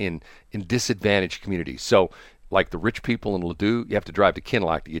dispensaries in disadvantaged communities. So, like the rich people in Ladue, you have to drive to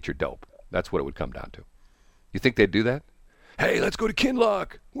Kinloch to get your dope. That's what it would come down to. You think they'd do that? Hey, let's go to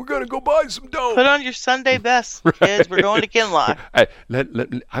Kinloch. We're going to go buy some dope. Put on your Sunday best, kids. We're going to Kinloch.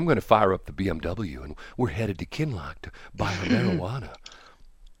 I'm going to fire up the BMW, and we're headed to Kinloch to buy our marijuana.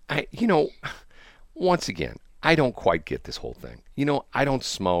 Once again, I don't quite get this whole thing. I don't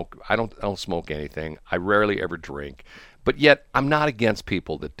smoke. I don't smoke anything. I rarely ever drink. But yet, I'm not against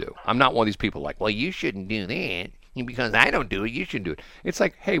people that do. I'm not one of these people like, well, you shouldn't do that. Because I don't do it, you shouldn't do it. It's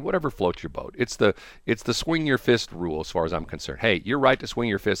like, hey, whatever floats your boat. It's the swing your fist rule as far as I'm concerned. Hey, you're right to swing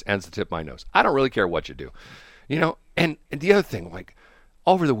your fist, ends the tip of my nose. I don't really care what you do. And the other thing, like,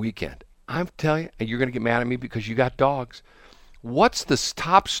 over the weekend, I'm telling you, and you're going to get mad at me because you got dogs. What's the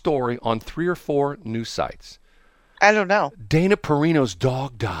top story on 3 or 4 news sites? I don't know. Dana Perino's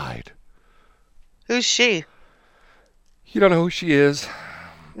dog died. Who's she? You don't know who she is?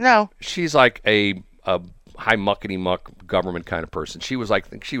 No. She's like a high muckety muck government kind of person. She was like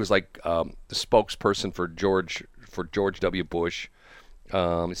the spokesperson for George W. Bush.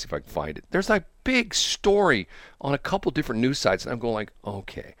 Let's see if I can find it. There's like big story on a couple different news sites, and I'm going like,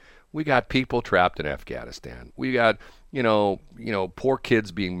 okay, we got people trapped in Afghanistan. We got poor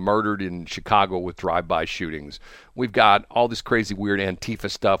kids being murdered in Chicago with drive-by shootings. We've got all this crazy weird Antifa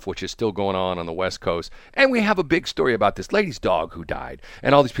stuff, which is still going on the West Coast. And we have a big story about this lady's dog who died.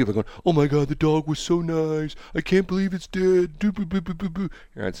 And all these people are going, oh my God, the dog was so nice. I can't believe it's dead. Here,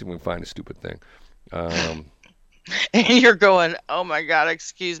 let's see if we can find a stupid thing. And you're going, oh my God,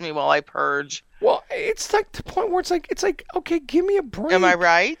 excuse me while I purge. Well, it's like the point where it's like, okay, give me a break. Am I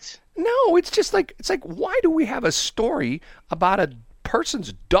right? No, it's like, why do we have a story about a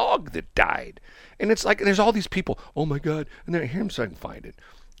person's dog that died? And it's like, there's all these people, oh my God, and then here, so I can find it.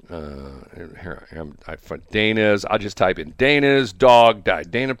 I find Dana's, I'll just type in Dana's dog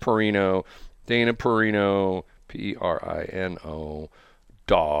died. Dana Perino, Perino,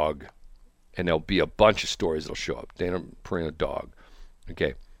 dog. And there'll be a bunch of stories that'll show up. Dana Perino dog.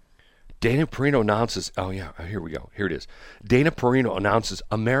 Okay. Dana Perino announces, here we go. Here it is. Dana Perino announces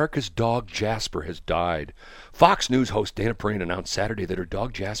America's dog Jasper has died. Fox News host Dana Perino announced Saturday that her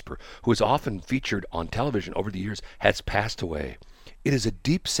dog Jasper, who has often featured on television over the years, has passed away. It is a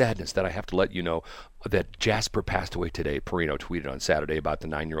deep sadness that I have to let you know that Jasper passed away today, Perino tweeted on Saturday about the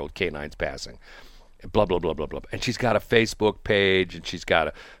 9-year-old K9's passing. Blah blah blah blah blah, and she's got a Facebook page, and she's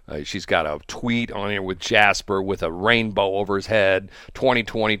got a tweet on here with Jasper with a rainbow over his head,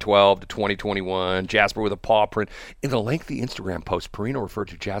 2012 to 2021. Jasper with a paw print. In a lengthy Instagram post, Perino referred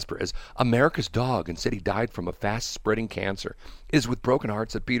to Jasper as America's dog and said he died from a fast-spreading cancer. It is with broken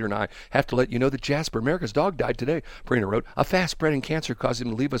hearts that Peter and I have to let you know that Jasper, America's dog, died today. Perino wrote, a fast-spreading cancer caused him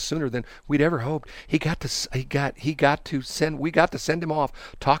to leave us sooner than we'd ever hoped. We got to send him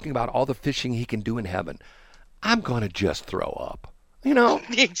off talking about all the fishing he can do in heaven. I'm going to just throw up.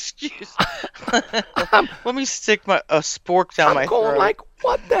 Excuse me. Let me stick a spork down my throat. I'm going like,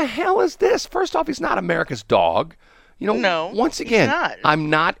 what the hell is this? First off, he's not America's dog. No, once again, he's not. I'm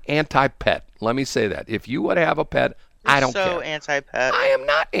not anti-pet. Let me say that. If you would have a pet, I don't care. So anti-pet. I am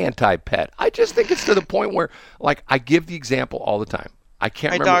not anti-pet. I just think it's to the point where, like, I give the example all the time. I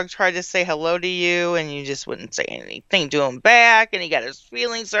can't remember. My dog tried to say hello to you, and you just wouldn't say anything to him back, and he got his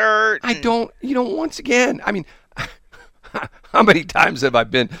feelings hurt. I don't, once again, I mean, How many times have I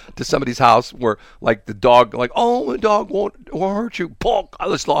been to somebody's house where, like, the dog, like, oh, the dog won't hurt you. Bonk, I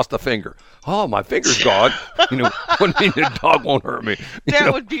just lost a finger. Oh, my finger's gone. What do you mean the dog won't hurt me?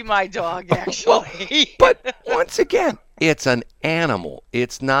 That would be my dog, actually. But once again, it's an animal.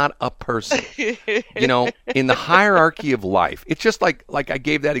 It's not a person. In the hierarchy of life, it's just like I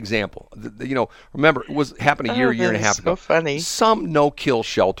gave that example. Remember, it was happened a year and a half ago. So funny. Some no-kill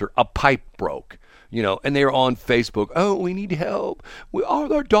shelter, a pipe broke. And they were on Facebook. Oh, we need help.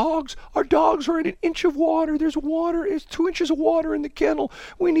 Our dogs are in an inch of water. There's 2 inches of water in the kennel.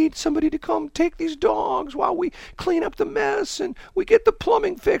 We need somebody to come take these dogs while we clean up the mess and we get the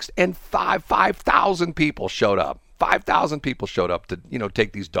plumbing fixed. And 5,000 people showed up. 5,000 people showed up to,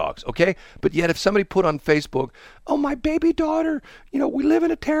 take these dogs, okay? But yet if somebody put on Facebook, oh, my baby daughter, we live in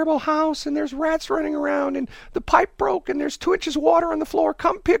a terrible house and there's rats running around and the pipe broke and there's 2 inches of water on the floor.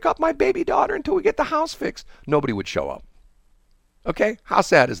 Come pick up my baby daughter until we get the house fixed. Nobody would show up. Okay? How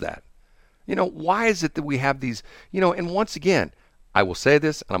sad is that? Why is it that we have these, and once again, I will say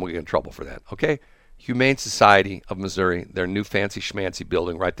this and I'm going to get in trouble for that, okay? Humane Society of Missouri, their new fancy schmancy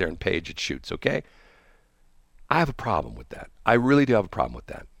building right there in Page at Shoots, okay? I have a problem with that. I really do have a problem with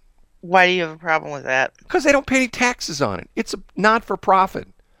that. Why do you have a problem with that? Because they don't pay any taxes on it. It's a not-for-profit.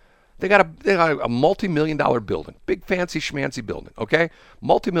 They got a multi-million-dollar building, big fancy schmancy building, okay?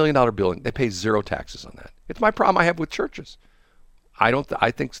 Multi-million-dollar building. They pay zero taxes on that. It's my problem I have with churches.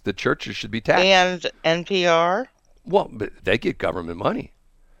 I think the churches should be taxed. And NPR? Well, but they get government money.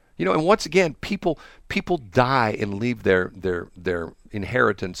 And once again, people die and leave their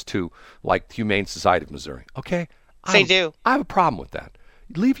inheritance to, like, Humane Society of Missouri. Okay, They do. I have a problem with that.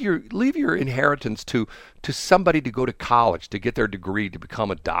 Leave your inheritance to somebody to go to college to get their degree to become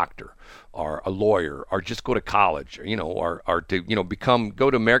a doctor or a lawyer or just go to college, or to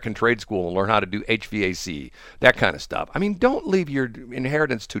go to American Trade School and learn how to do HVAC, that kind of stuff. I mean, don't leave your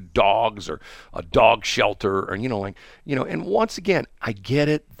inheritance to dogs or a dog shelter or and once again, I get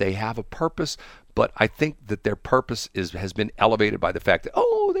it, they have a purpose, but I think that their purpose has been elevated by the fact that,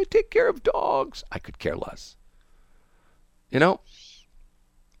 oh, they take care of dogs. I could care less.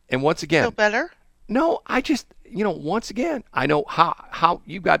 And once again, Feel better? No, I just, once again, I know how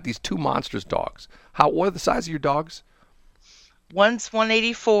you got these two monstrous dogs. What are the size of your dogs? One's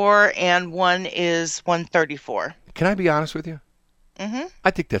 184 and one is 134. Can I be honest with you? Mm-hmm.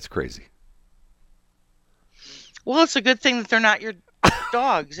 I think that's crazy. Well, it's a good thing that they're not your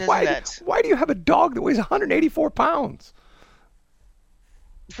dogs, isn't it? Why do you have a dog that weighs 184 pounds?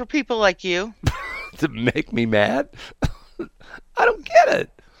 For people like you. To make me mad? I don't get it.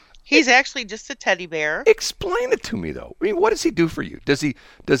 He's actually just a teddy bear. Explain it to me, though. I mean, what does he do for you? Does he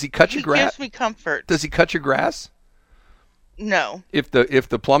cut your grass? He gives me comfort. Does he cut your grass? No. If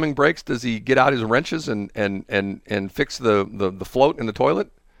the plumbing breaks, does he get out his wrenches and fix the float in the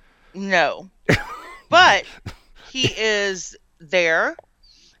toilet? No. But he is there.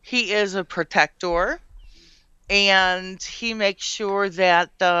 He is a protector, and he makes sure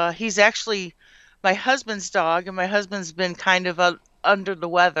that he's actually my husband's dog, and my husband's been kind of under the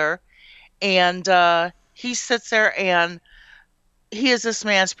weather, and he sits there and he is this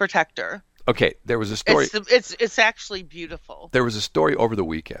man's protector. Okay, there was a story. It's actually beautiful. There was a story over the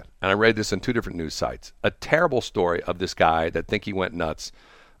weekend, and I read this on 2 different news sites. A terrible story of this guy that think he went nuts,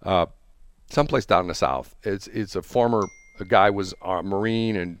 someplace down in the South. It's a guy was a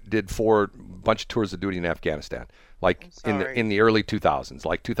Marine and did a bunch of tours of duty in Afghanistan, like in the early 2000s,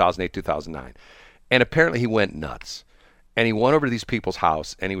 like 2008, 2009. And apparently he went nuts. And he went over to these people's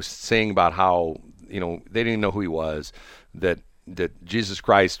house, and he was saying about how, they didn't know who he was, that Jesus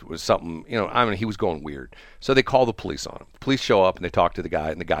Christ was something, he was going weird. So they call the police on him. The police show up, and they talk to the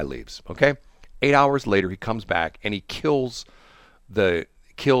guy, and the guy leaves, okay? 8 hours later, he comes back, and he kills the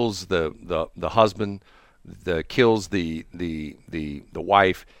husband, kills the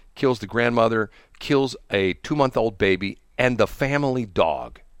wife, kills the grandmother, kills a 2-month-old baby, and the family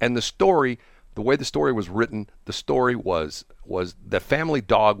dog. And the way the story was written, the story was the family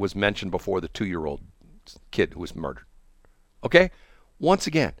dog was mentioned before the 2-year-old kid who was murdered. Okay? Once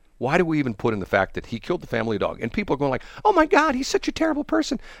again, why do we even put in the fact that he killed the family dog? And people are going like, oh my God, he's such a terrible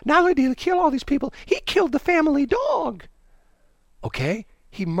person. Not only did he kill all these people, he killed the family dog. Okay?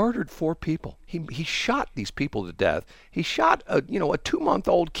 He murdered 4 people. He shot these people to death. He shot a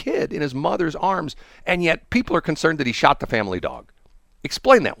 2-month-old kid in his mother's arms, and yet people are concerned that he shot the family dog.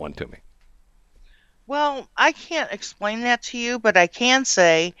 Explain that one to me. Well, I can't explain that to you, but I can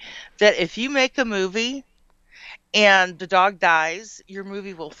say that if you make a movie and the dog dies, your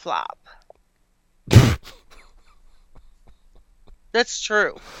movie will flop. That's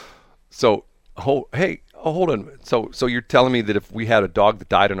true. So Oh, hey, hold on. So you're telling me that if we had a dog that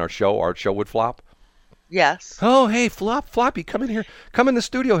died in our show would flop? Yes. Oh, hey, Floppy, come in here. Come in the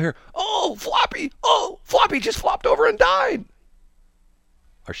studio here. Oh, Floppy just flopped over and died.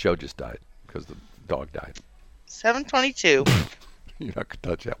 Our show just died because the dog died. 7:22. You're not going to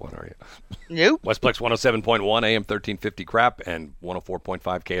touch that one, are you? Nope. Westplex 107.1, AM 1350 Crap, and 104.5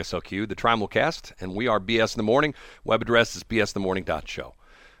 KSLQ, the Trimulcast, and we are BS in the Morning. Web address is bsthemorning.show.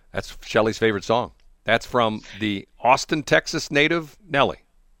 That's Shelley's favorite song. That's from the Austin, Texas native Nelly.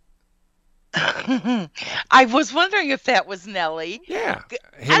 I was wondering if that was Nelly. Yeah.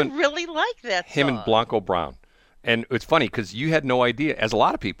 I really like that song. Him and Blanco Brown. And it's funny because you had no idea, as a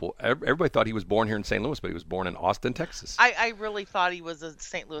lot of people, everybody thought he was born here in St. Louis, but he was born in Austin, Texas. I really thought he was a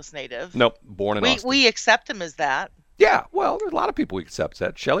St. Louis native. Nope, born in Austin. We accept him as that. Yeah, well, there's a lot of people who accept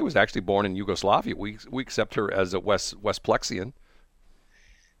that. Shelley was actually born in Yugoslavia. We accept her as a Westplexian.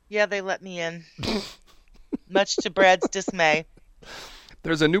 Yeah, they let me in. Much to Brad's dismay.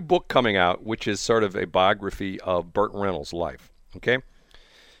 There's a new book coming out, which is sort of a biography of Burt Reynolds' life, okay?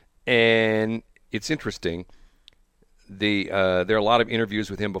 And it's interesting. There are a lot of interviews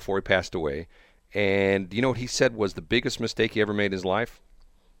with him before he passed away. And do you know what he said was the biggest mistake he ever made in his life?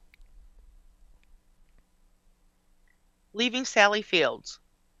 Leaving Sally Fields.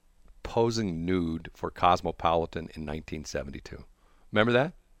 Posing nude for Cosmopolitan in 1972. Remember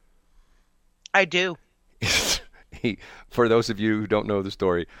that? I do. For those of you who don't know the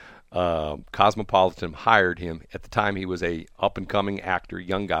story, Cosmopolitan hired him. At the time, he was a up-and-coming actor,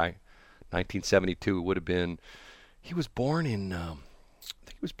 young guy. 1972 would have been. He was born in. I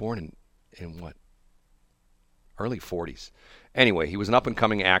think he was born in what? Early 40s. Anyway, he was an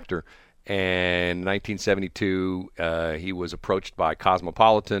up-and-coming actor. And in 1972, he was approached by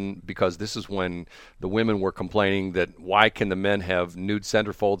Cosmopolitan because this is when the women were complaining that why can the men have nude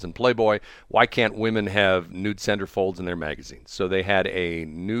centerfolds in Playboy? Why can't women have nude centerfolds in their magazines? So they had a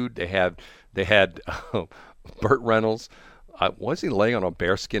nude. They had Burt Reynolds. Was he laying on a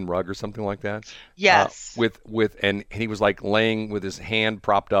bearskin rug or something like that? Yes. And he was like laying with his hand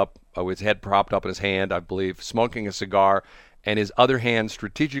propped up, with his head propped up in his hand, I believe, smoking a cigar. And his other hand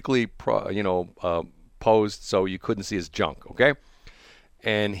strategically, posed so you couldn't see his junk, okay?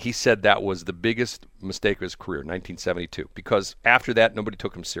 And he said that was the biggest mistake of his career, 1972, because after that, nobody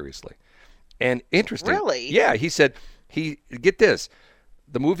took him seriously. And interesting. Really? Yeah, he said, get this,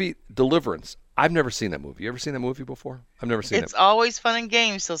 the movie Deliverance. I've never seen that movie. You ever seen that movie before? I've never seen it. It's always fun and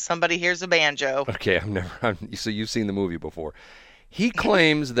games till somebody hears a banjo. Okay, so you've seen the movie before. He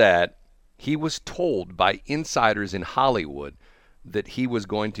claims that he was told by insiders in Hollywood that he was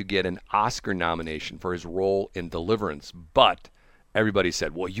going to get an Oscar nomination for his role in Deliverance, but everybody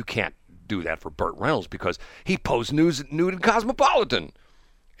said, well, you can't do that for Burt Reynolds because he posed nude in Cosmopolitan.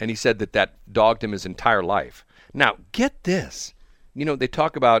 And he said that dogged him his entire life. Now, get this. You know, they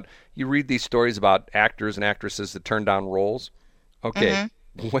talk about, you read these stories about actors and actresses that turn down roles. Okay,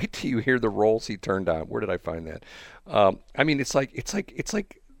 Wait till you hear the roles he turned down. Where did I find that? I mean, it's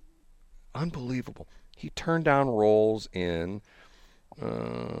like unbelievable. He turned down roles in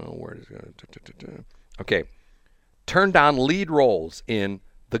turned down lead roles in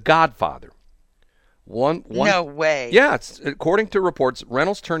The Godfather. One No way. Yeah, according to reports,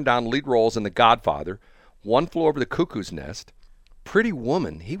 Reynolds turned down lead roles in The Godfather, One Flew Over the Cuckoo's Nest, Pretty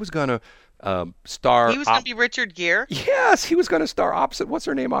Woman. He was going to star. He was going to be Richard Gere. Yes, he was going to star opposite. What's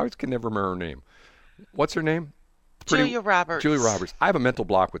her name? I always can never remember her name. What's her name? Julia Roberts. Julia Roberts. I have a mental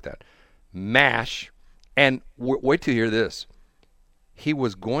block with that. MASH. And wait till you hear this. He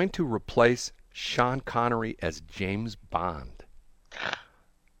was going to replace Sean Connery as James Bond.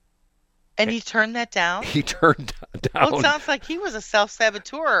 And he turned that down? He turned down. Well, it sounds like he was a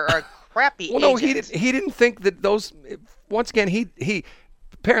self-saboteur or a crappy agent. No, he didn't think that those. Once again, he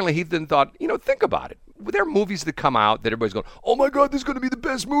apparently he then thought, think about it. There are movies that come out that everybody's going, oh my God, this is going to be the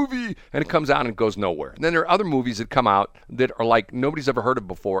best movie. And it comes out and it goes nowhere. And then there are other movies that come out that are like nobody's ever heard of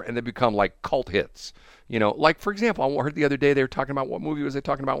before and they become like cult hits. Like, for example, I heard the other day they were talking about what movie was they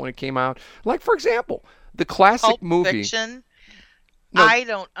talking about when it came out. Like, for example, the classic Pulp movie. Fiction. No, I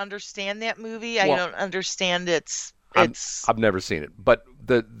don't understand that movie. I don't understand its. I've never seen it. But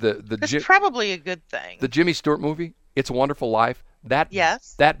It's probably a good thing. The Jimmy Stewart movie, It's a Wonderful Life, that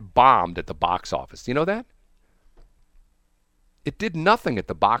bombed at the box office. You know that? It did nothing at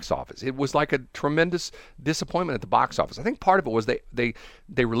the box office. It was like a tremendous disappointment at the box office. I think part of it was they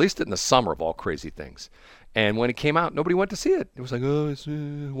released it in the summer of all crazy things. And when it came out, nobody went to see it. It was like, oh, it's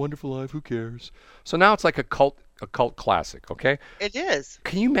a Wonderful Life, who cares? So now it's like a cult classic, okay? It is.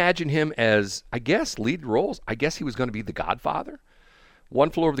 Can you imagine him as, I guess, lead roles? I guess he was going to be the Godfather. One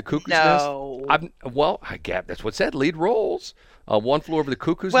Flew Over the Cuckoo's No. Nest. I get that's what it said. Lead roles. One Flew Over the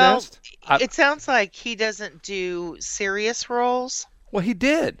Cuckoo's Well, Nest. it sounds like he doesn't do serious roles. Well, he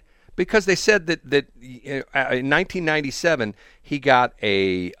did because they said that in 1997 he got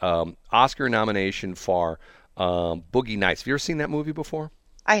a Oscar nomination for Boogie Nights. Have you ever seen that movie before?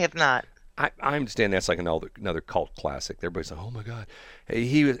 I have not. I understand that's like another cult classic. Everybody's like, oh my God.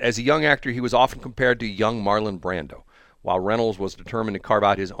 He was, as a young actor, he was often compared to young Marlon Brando. While Reynolds was determined to carve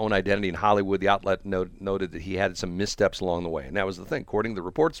out his own identity in Hollywood, the outlet noted that he had some missteps along the way. And that was the thing. According to the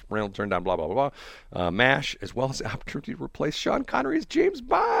reports, Reynolds turned down blah, blah, blah, blah, MASH, as well as the opportunity to replace Sean Connery as James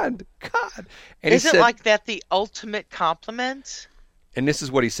Bond. God. And Isn't like that the ultimate compliment? And this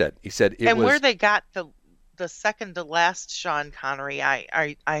is what he said. He said it and was... where they got the second to last Sean Connery,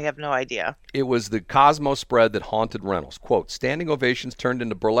 I have no idea. It was the Cosmo spread that haunted Reynolds. Quote, standing ovations turned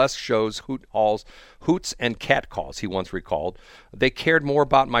into burlesque shows, hoots and catcalls, he once recalled. They cared more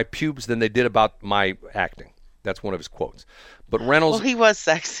about my pubes than they did about my acting. That's one of his quotes. But Reynolds... Well, he was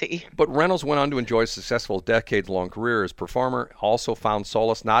sexy. But Reynolds went on to enjoy a successful decades-long career as performer, also found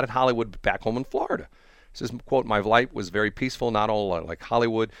solace not in Hollywood but back home in Florida. He says, quote, my life was very peaceful, not all like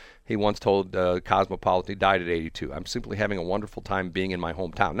Hollywood. He once told Cosmopolitan, he died at 82. I'm simply having a wonderful time being in my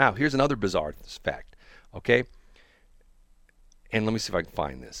hometown. Now, here's another bizarre fact, okay? And let me see if I can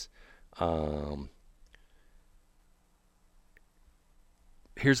find this.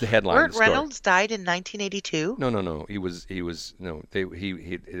 Here's the headline of the story. Reynolds died in 1982? No. It was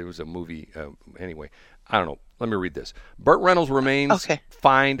a movie. Anyway, I don't know. Let me read this. Burt Reynolds remains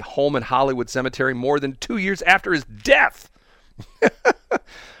find home in Hollywood Cemetery more than 2 years after his death.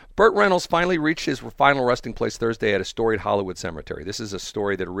 Burt Reynolds finally reached his final resting place Thursday at a storied Hollywood Cemetery. This is a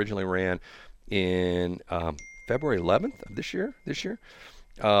story that originally ran in February 11th of this year.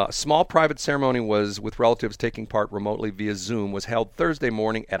 A small private ceremony with relatives taking part remotely via Zoom was held Thursday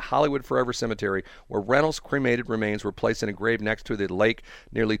morning at Hollywood Forever Cemetery, where Reynolds' cremated remains were placed in a grave next to the lake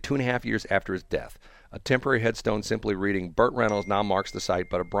nearly 2.5 years after his death. A temporary headstone simply reading Burt Reynolds now marks the site,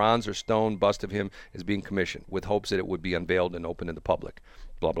 but a bronze or stone bust of him is being commissioned with hopes that it would be unveiled and opened to the public.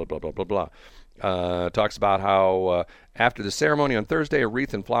 Blah, blah, blah, blah, blah, blah. Talks about how after the ceremony on Thursday, a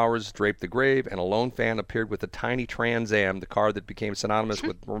wreath and flowers draped the grave, and a lone fan appeared with a tiny Trans Am, the car that became synonymous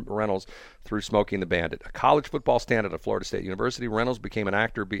with Reynolds through Smokey and the Bandit. A college football standout at Florida State University, Reynolds became an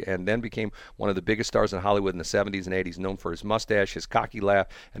actor and then became one of the biggest stars in Hollywood in the 70s and 80s, known for his mustache, his cocky laugh,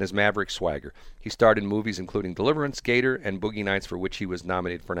 and his maverick swagger. He starred in movies including Deliverance, Gator, and Boogie Nights, for which he was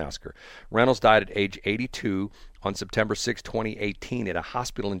nominated for an Oscar. Reynolds died at age 82 on September 6, 2018, at a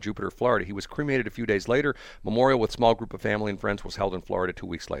hospital in Jupiter, Florida. He was cremated a few days later. Memorial with small group of family and friends was held in Florida 2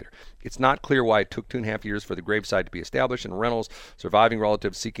 weeks later. It's not clear why it took 2.5 years for the gravesite to be established, and Reynolds' surviving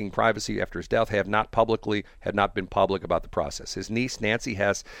relatives seeking privacy after his death had not been public about the process. His niece, Nancy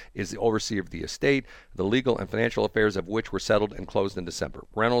Hess, is the overseer of the estate, the legal and financial affairs of which were settled and closed in December.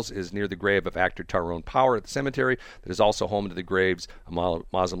 Reynolds is near the grave of actor Tyrone Power at the cemetery that is also home to the graves of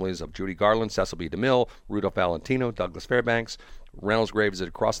mausoleums of Judy Garland, Cecil B. DeMille, Rudolph Valentino, Douglas Fairbanks. Reynolds' grave is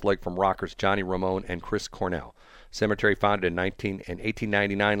across the lake from rockers Johnny Ramone and Chris Cornell. Cemetery, founded in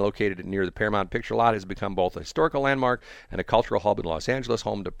 1899, located near the Paramount Picture Lot, has become both a historical landmark and a cultural hub in Los Angeles,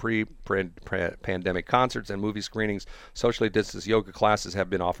 home to pre-pandemic concerts and movie screenings. Socially distanced yoga classes have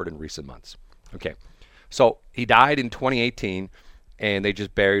been offered in recent months. Okay, so he died in 2018, and they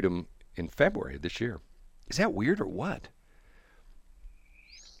just buried him in February of this year. Is that weird or what?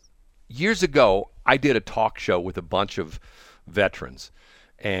 Years ago, I did a talk show with a bunch of veterans,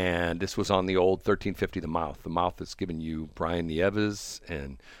 and this was on the old 1350 The Mouth that's given you Brian Nieves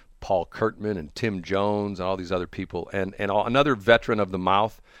and Paul Kurtman and Tim Jones and all these other people, and another veteran of The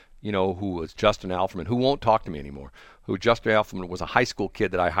Mouth, you know, who was Justin Alferman, who won't talk to me anymore. Justin Alferman was a high school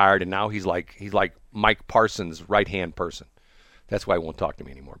kid that I hired, and now he's like Mike Parsons' right-hand person. That's why he won't talk to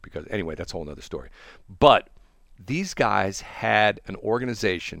me anymore, because anyway, that's a whole other story. But these guys had an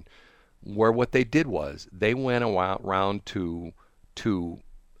organization where what they did was they went around to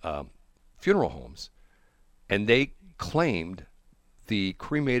funeral homes, and they claimed the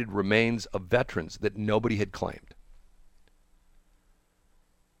cremated remains of veterans that nobody had claimed.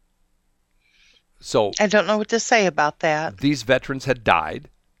 So I don't know what to say about that. These veterans had died,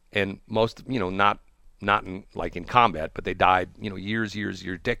 and most, not in combat, but they died, years,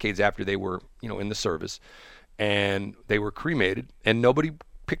 decades after they were, in the service, and they were cremated, and nobody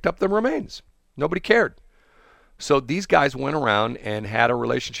picked up the remains. Nobody cared. So these guys went around and had a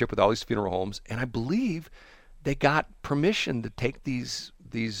relationship with all these funeral homes, and I believe they got permission to take these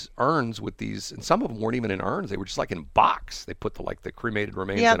urns with these, and some of them weren't even in urns. They were just like in box. They put the cremated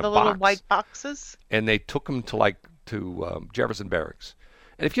remains in a box. Yeah, the little white boxes. And they took them to Jefferson Barracks.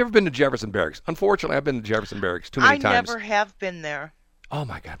 And if you've ever been to Jefferson Barracks, unfortunately, I've been to Jefferson Barracks too many times. I never have been there. Oh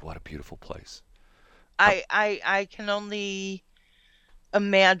my God, what a beautiful place! I can only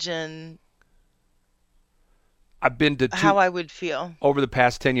imagine I've been to how I would feel. Over the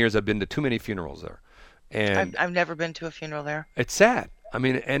past 10 years. I've been to too many funerals there, and I've never been to a funeral there. it's sad. I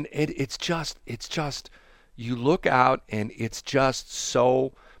mean, and it's just you look out and it's just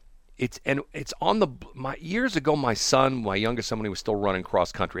so. It's on the years ago. My youngest son, when he was still running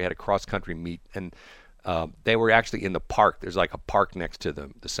cross country, had a cross country meet, and they were actually in the park. There's like a park next to the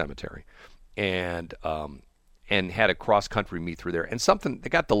cemetery, and had a cross country meet through there. And something they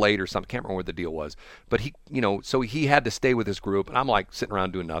got delayed or something. Can't remember what the deal was. But so he had to stay with his group, and I'm like sitting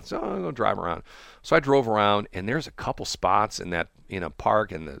around doing nothing. So I'm gonna drive around. So I drove around, and there's a couple spots in that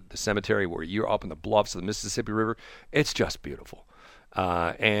park and the cemetery where you're up in the bluffs of the Mississippi River. It's just beautiful.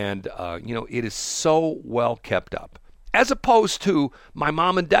 It is so well kept up, as opposed to my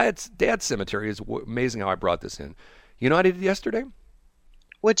mom and dad's cemetery. Is amazing how I brought this in. You know what I did yesterday?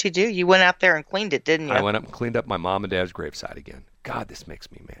 What'd you do? You went out there and cleaned it, didn't you? I went up and cleaned up my mom and dad's gravesite again. God, this makes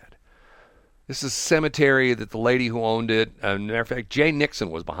me mad. This is a cemetery that the lady who owned it, matter of fact, Jay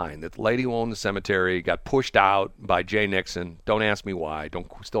Nixon was behind. That the lady who owned the cemetery got pushed out by Jay Nixon. Don't ask me why.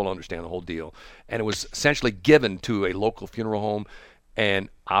 Still don't understand the whole deal. And it was essentially given to a local funeral home. And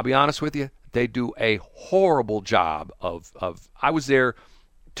I'll be honest with you, they do a horrible job of I was there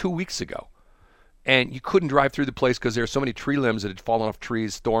 2 weeks ago, and you couldn't drive through the place because there were so many tree limbs that had fallen off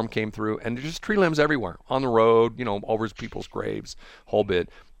trees. Storm came through, and there's just tree limbs everywhere on the road, over people's graves, whole bit.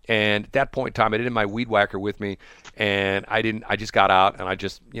 And at that point in time, I didn't have my weed whacker with me, and I just got out and I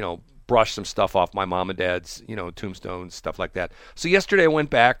just, brushed some stuff off my mom and dad's, tombstones, stuff like that. So yesterday I went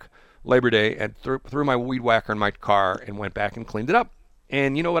back, Labor Day, and threw my weed whacker in my car and went back and cleaned it up.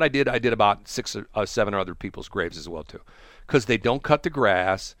 And you know what I did? I did about 6 or 7 other people's graves as well, too. Because they don't cut the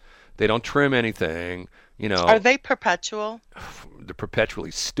grass. They don't trim anything, Are they perpetual? They're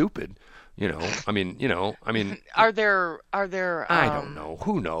perpetually stupid, I mean. Are there? I don't know.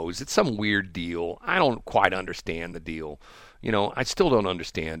 Who knows? It's some weird deal. I don't quite understand the deal. I still don't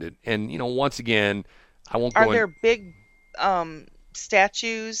understand it. And, once again, I won't go Are there big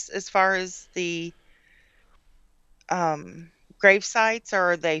statues as far as the grave sites,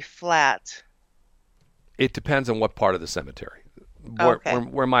 or are they flat? It depends on what part of the cemetery.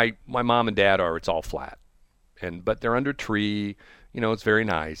 Where my mom and dad are, it's all flat, but they're under a tree. It's very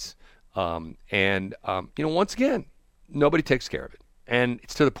nice. Once again, nobody takes care of it, and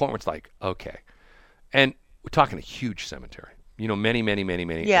it's to the point where it's like, okay, and we're talking a huge cemetery. Many, many, many,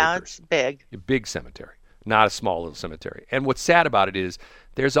 many. Yeah, acres. It's big. A big cemetery, not a small little cemetery. And what's sad about it is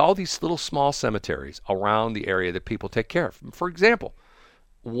there's all these little small cemeteries around the area that people take care of. For example,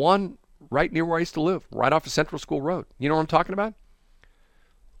 one right near where I used to live, right off of Central School Road. You know what I'm talking about?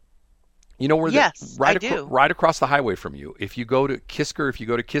 You know where? Yes, I do. Right across the highway from you. If you go to Kisker,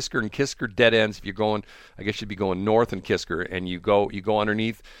 and Kisker dead ends. If you're going, I guess you'd be going north in Kisker, and you go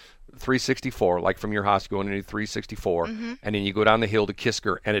underneath 364, like from your house, you go underneath 364, and then you go down the hill to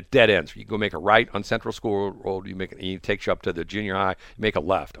Kisker, and it dead ends. You go make a right on Central School Road. It takes you up to the junior high. You make a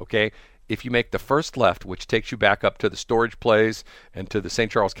left. Okay. If you make the first left, which takes you back up to the storage place and to the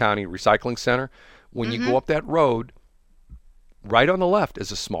St. Charles County Recycling Center, when you go up that road, right on the left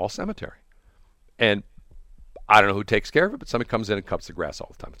is a small cemetery. And I don't know who takes care of it, but somebody comes in and cuts the grass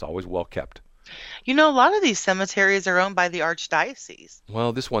all the time. It's always well kept. A lot of these cemeteries are owned by the Archdiocese.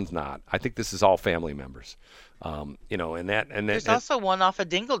 Well, this one's not. I think this is all family members. There's also one off of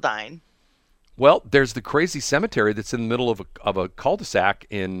Dingledine. Well, there's the crazy cemetery that's in the middle of a cul-de-sac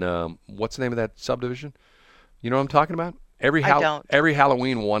in what's the name of that subdivision? You know what I'm talking about? Every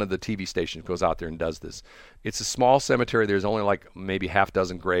Halloween, one of the TV stations goes out there and does this. It's a small cemetery. There's only like maybe half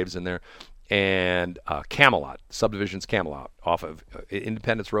dozen graves in there. And Camelot, subdivision's Camelot, off of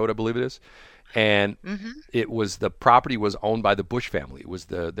Independence Road, I believe it is. And the property was owned by the Bush family. It was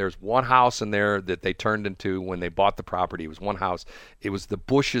there's one house in there that they turned into when they bought the property. It was one house. It was the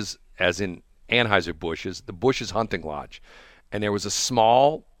Bushes, as in Anheuser-Busch's, the Bush's hunting lodge. And there was a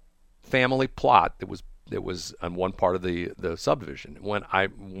small family plot that was on one part of the subdivision. When I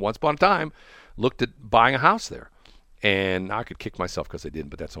once upon a time looked at buying a house there. And I could kick myself because I didn't,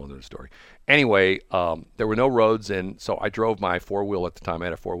 but that's another story. Anyway, there were no roads, and so I drove my four-wheel at the time. I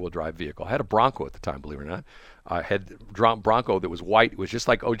had a four-wheel drive vehicle. I had a Bronco at the time, believe it or not. I had a Bronco that was white. It was just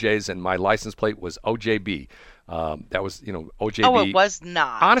like OJ's, and my license plate was OJB. That was, OJB. Oh, it was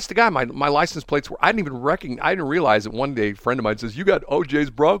not. Honest to God, my license plates were, I didn't realize that one day a friend of mine says, you got OJ's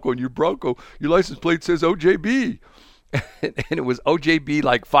Bronco, and your license plate says OJB. and it was OJB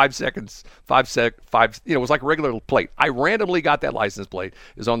like 5 seconds, it was like a regular plate. I randomly got that license plate.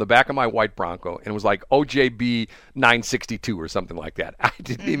 It was on the back of my white Bronco, and it was like OJB 962 or something like that.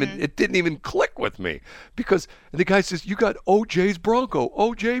 It didn't even click with me, because the guy says, "You got OJ's Bronco,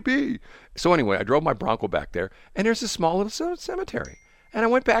 OJB." So anyway, I drove my Bronco back there, and there's this small little cemetery. And I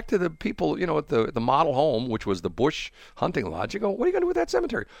went back to the people, at the model home, which was the Bush Hunting Lodge. I go, "What are you going to do with that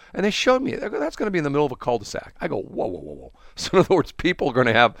cemetery?" And they showed me, they go, "That's going to be in the middle of a cul-de-sac." I go, whoa, whoa, whoa, whoa. So in other words, people are going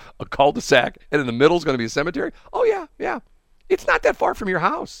to have a cul-de-sac, and in the middle is going to be a cemetery? Oh, yeah. It's not that far from your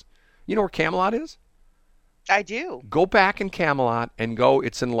house. You know where Camelot is? I do. Go back in Camelot and go.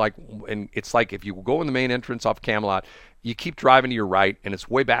 It's like if you go in the main entrance off Camelot, you keep driving to your right, and it's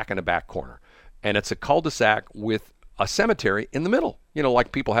way back in the back corner. And it's a cul-de-sac with a cemetery in the middle. Like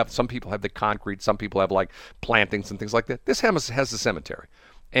some people have the concrete, some people have like plantings and things like that. This has a cemetery.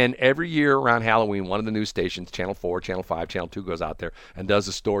 And every year around Halloween, one of the news stations, Channel 4, Channel 5, Channel 2, goes out there and does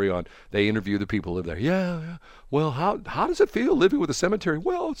a story on, they interview the people who live there. Yeah. Well, how does it feel living with a cemetery?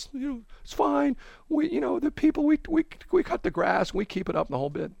 Well, it's fine. We, the people, we cut the grass, we keep it up and the whole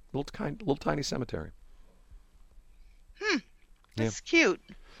bit. Little tiny cemetery. That's cute.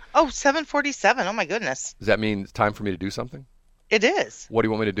 Oh, 7:47. Oh my goodness. Does that mean it's time for me to do something? It is. What do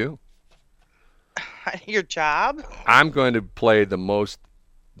you want me to do? Your job? I'm going to play the most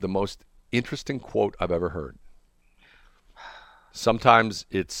interesting quote I've ever heard. Sometimes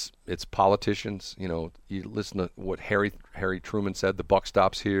it's politicians, you listen to what Harry Truman said, the buck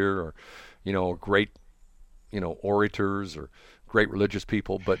stops here, or great orators or great religious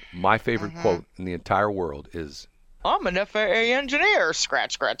people, but my favorite quote in the entire world is, "I'm an FAA engineer.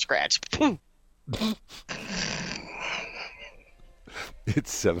 Scratch, scratch, scratch."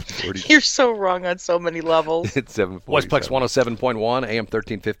 It's 7:40. You're so wrong on so many levels. It's 7:40. Westplex 107.1, AM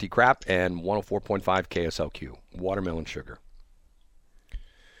 1350 crap, and 104.5 KSLQ. Watermelon sugar.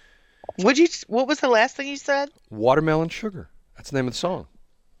 What was the last thing you said? Watermelon sugar. That's the name of the song.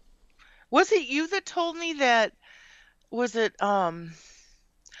 Was it you that told me that? Was it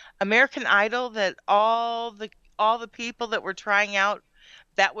American Idol, that all the people that were trying out,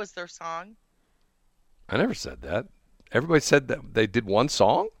 that was their song? I never said that. Everybody said that they did one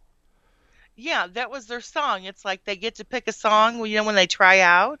song? Yeah, that was their song. It's like they get to pick a song, when they try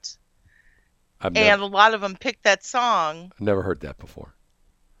out. And a lot of them picked that song. I've never heard that before.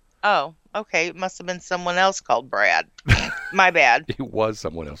 Oh, okay. It must have been someone else called Brad. My bad. It was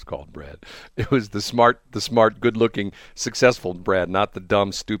someone else called Brad. It was the smart, good-looking, successful Brad, not the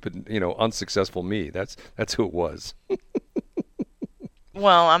dumb, stupid, unsuccessful me. That's who it was.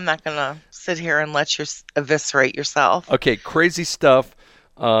 Well, I'm not going to sit here and let you eviscerate yourself. Okay, crazy stuff.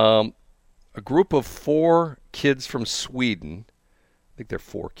 A group of 4 kids from Sweden, I think they're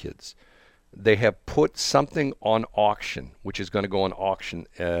 4 kids, they have put something on auction, which is going to go on auction,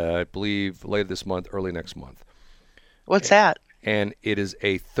 I believe, later this month, early next month. What's that? And it is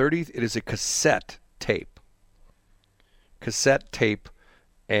a cassette tape. Cassette tape,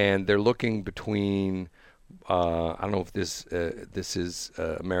 and they're looking between... I don't know if this is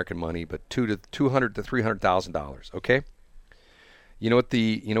American money, but $200,000 to $300,000. Okay. You know what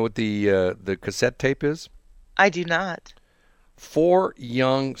the cassette tape is? I do not. 4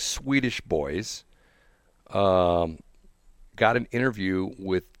 young Swedish boys got an interview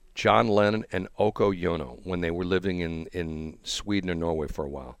with John Lennon and Yoko Ono when they were living in Sweden or Norway for a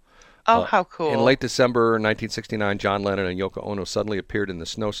while. Oh, how cool. In late December 1969, John Lennon and Yoko Ono suddenly appeared in the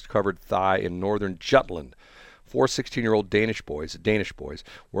snow-covered Thai in northern Jutland. 4 16-year-old Danish boys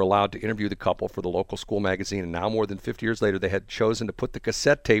were allowed to interview the couple for the local school magazine, and now more than 50 years later, they had chosen to put the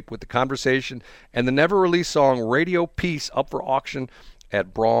cassette tape with the conversation and the never-released song Radio Peace up for auction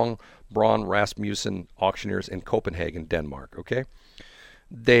at Braun Rasmussen Auctioneers in Copenhagen, Denmark. Okay,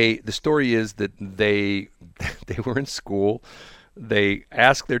 the story is that they were in school. They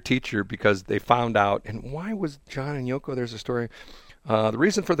asked their teacher because they found out, and why was John and Yoko? There's a story. The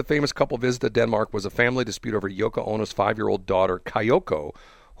reason for the famous couple visit to Denmark was a family dispute over Yoko Ono's 5-year-old daughter, Kyoko,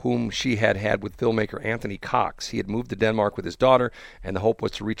 whom she had with filmmaker Anthony Cox. He had moved to Denmark with his daughter, and the hope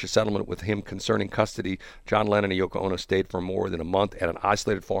was to reach a settlement with him concerning custody. John Lennon and Yoko Ono stayed for more than a month at an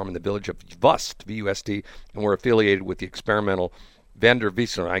isolated farm in the village of Vust, V-U-S-T, and were affiliated with the experimental Vander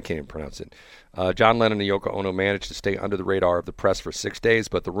Visser, I can't even pronounce it, John Lennon and Yoko Ono managed to stay under the radar of the press for 6 days,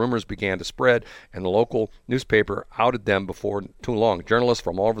 but the rumors began to spread, and the local newspaper outed them before too long. Journalists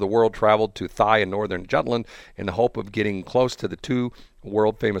from all over the world traveled to Thai and northern Jutland in the hope of getting close to the two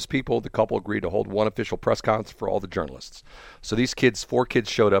world-famous people. The couple agreed to hold one official press conference for all the journalists. So these kids, 4 kids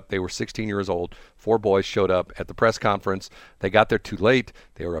showed up. They were 16 years old. 4 boys showed up at the press conference. They got there too late.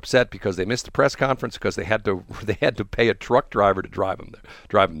 They were upset because they missed the press conference because they had to pay a truck driver to drive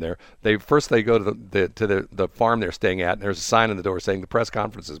them there. They go to the farm they're staying at, and there's a sign on the door saying the press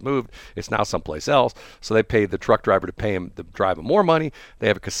conference has moved. It's now someplace else. So they pay the truck driver to pay him to drive them more money. They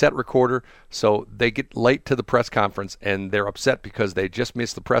have a cassette recorder, so they get late to the press conference, and they're upset because they just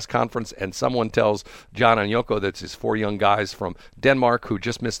missed the press conference, and someone tells John and Yoko that's his 4 young guys from Denmark who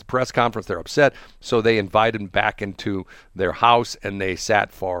just missed the press conference. They're upset, so they invited him back into their house, and they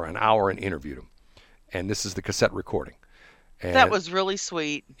sat for an hour and interviewed him. And this is the cassette recording. And That was really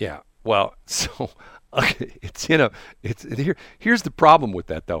sweet. yeah. Well, so here's the problem with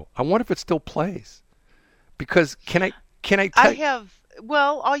that though. I wonder if it still plays. Because can I tell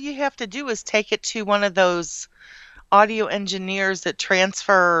all you have to do is take it to one of those audio engineers that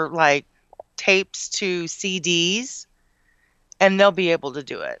transfer like tapes to CDs, and they'll be able to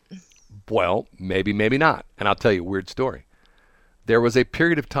do it. Well, maybe not. And I'll tell you a weird story. There was a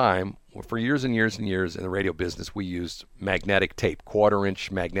period of time where for years and years and years in the radio business, we used magnetic tape, 1/4-inch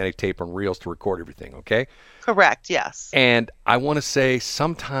magnetic tape on reels to record everything, okay? Correct, yes. And I want to say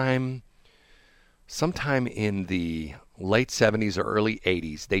sometime in the late 70s or early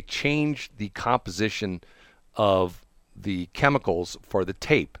 80s, they changed the composition of the chemicals for the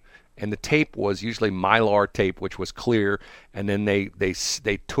tape. And the tape was usually Mylar tape, which was clear, and then they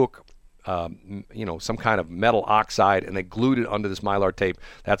took some kind of metal oxide, and they glued it onto this Mylar tape.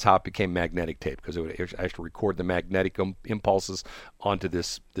 That's how it became magnetic tape, because it would actually record the magnetic impulses onto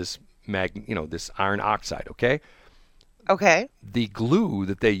this iron oxide. Okay. Okay. The glue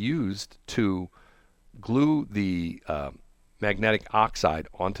that they used to glue the magnetic oxide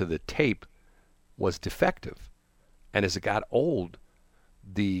onto the tape was defective, and as it got old,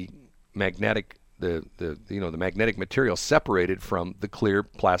 the magnetic material separated from the clear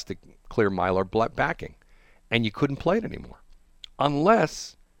Mylar backing, and you couldn't play it anymore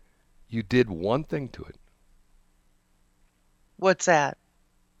unless you did one thing to it. What's that?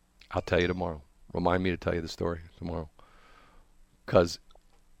 I'll tell you tomorrow. Remind me to tell you the story tomorrow, because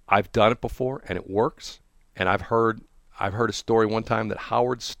I've done it before and it works. And I've heard a story one time that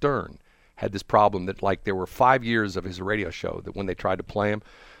Howard Stern had this problem, that like there were 5 years of his radio show that when they tried to play them,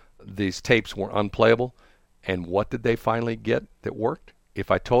 these tapes were unplayable. And what did they finally get that worked? If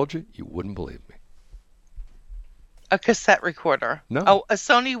I told you, you wouldn't believe me. A cassette recorder. No. Oh, a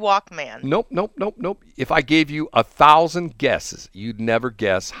Sony Walkman. Nope. If I gave you 1,000 guesses, you'd never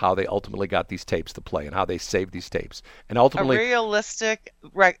guess how they ultimately got these tapes to play and how they saved these tapes. And ultimately, A realistic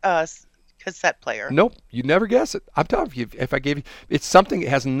cassette player. Nope, you'd never guess it. I'm telling you, if I gave you, it's something that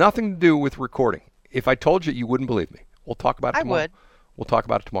has nothing to do with recording. If I told you, you wouldn't believe me. We'll talk about it tomorrow. I would. We'll talk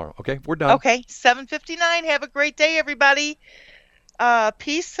about it tomorrow. Okay, we're done. Okay, 7:59. Have a great day, everybody.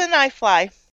 Peace and I fly.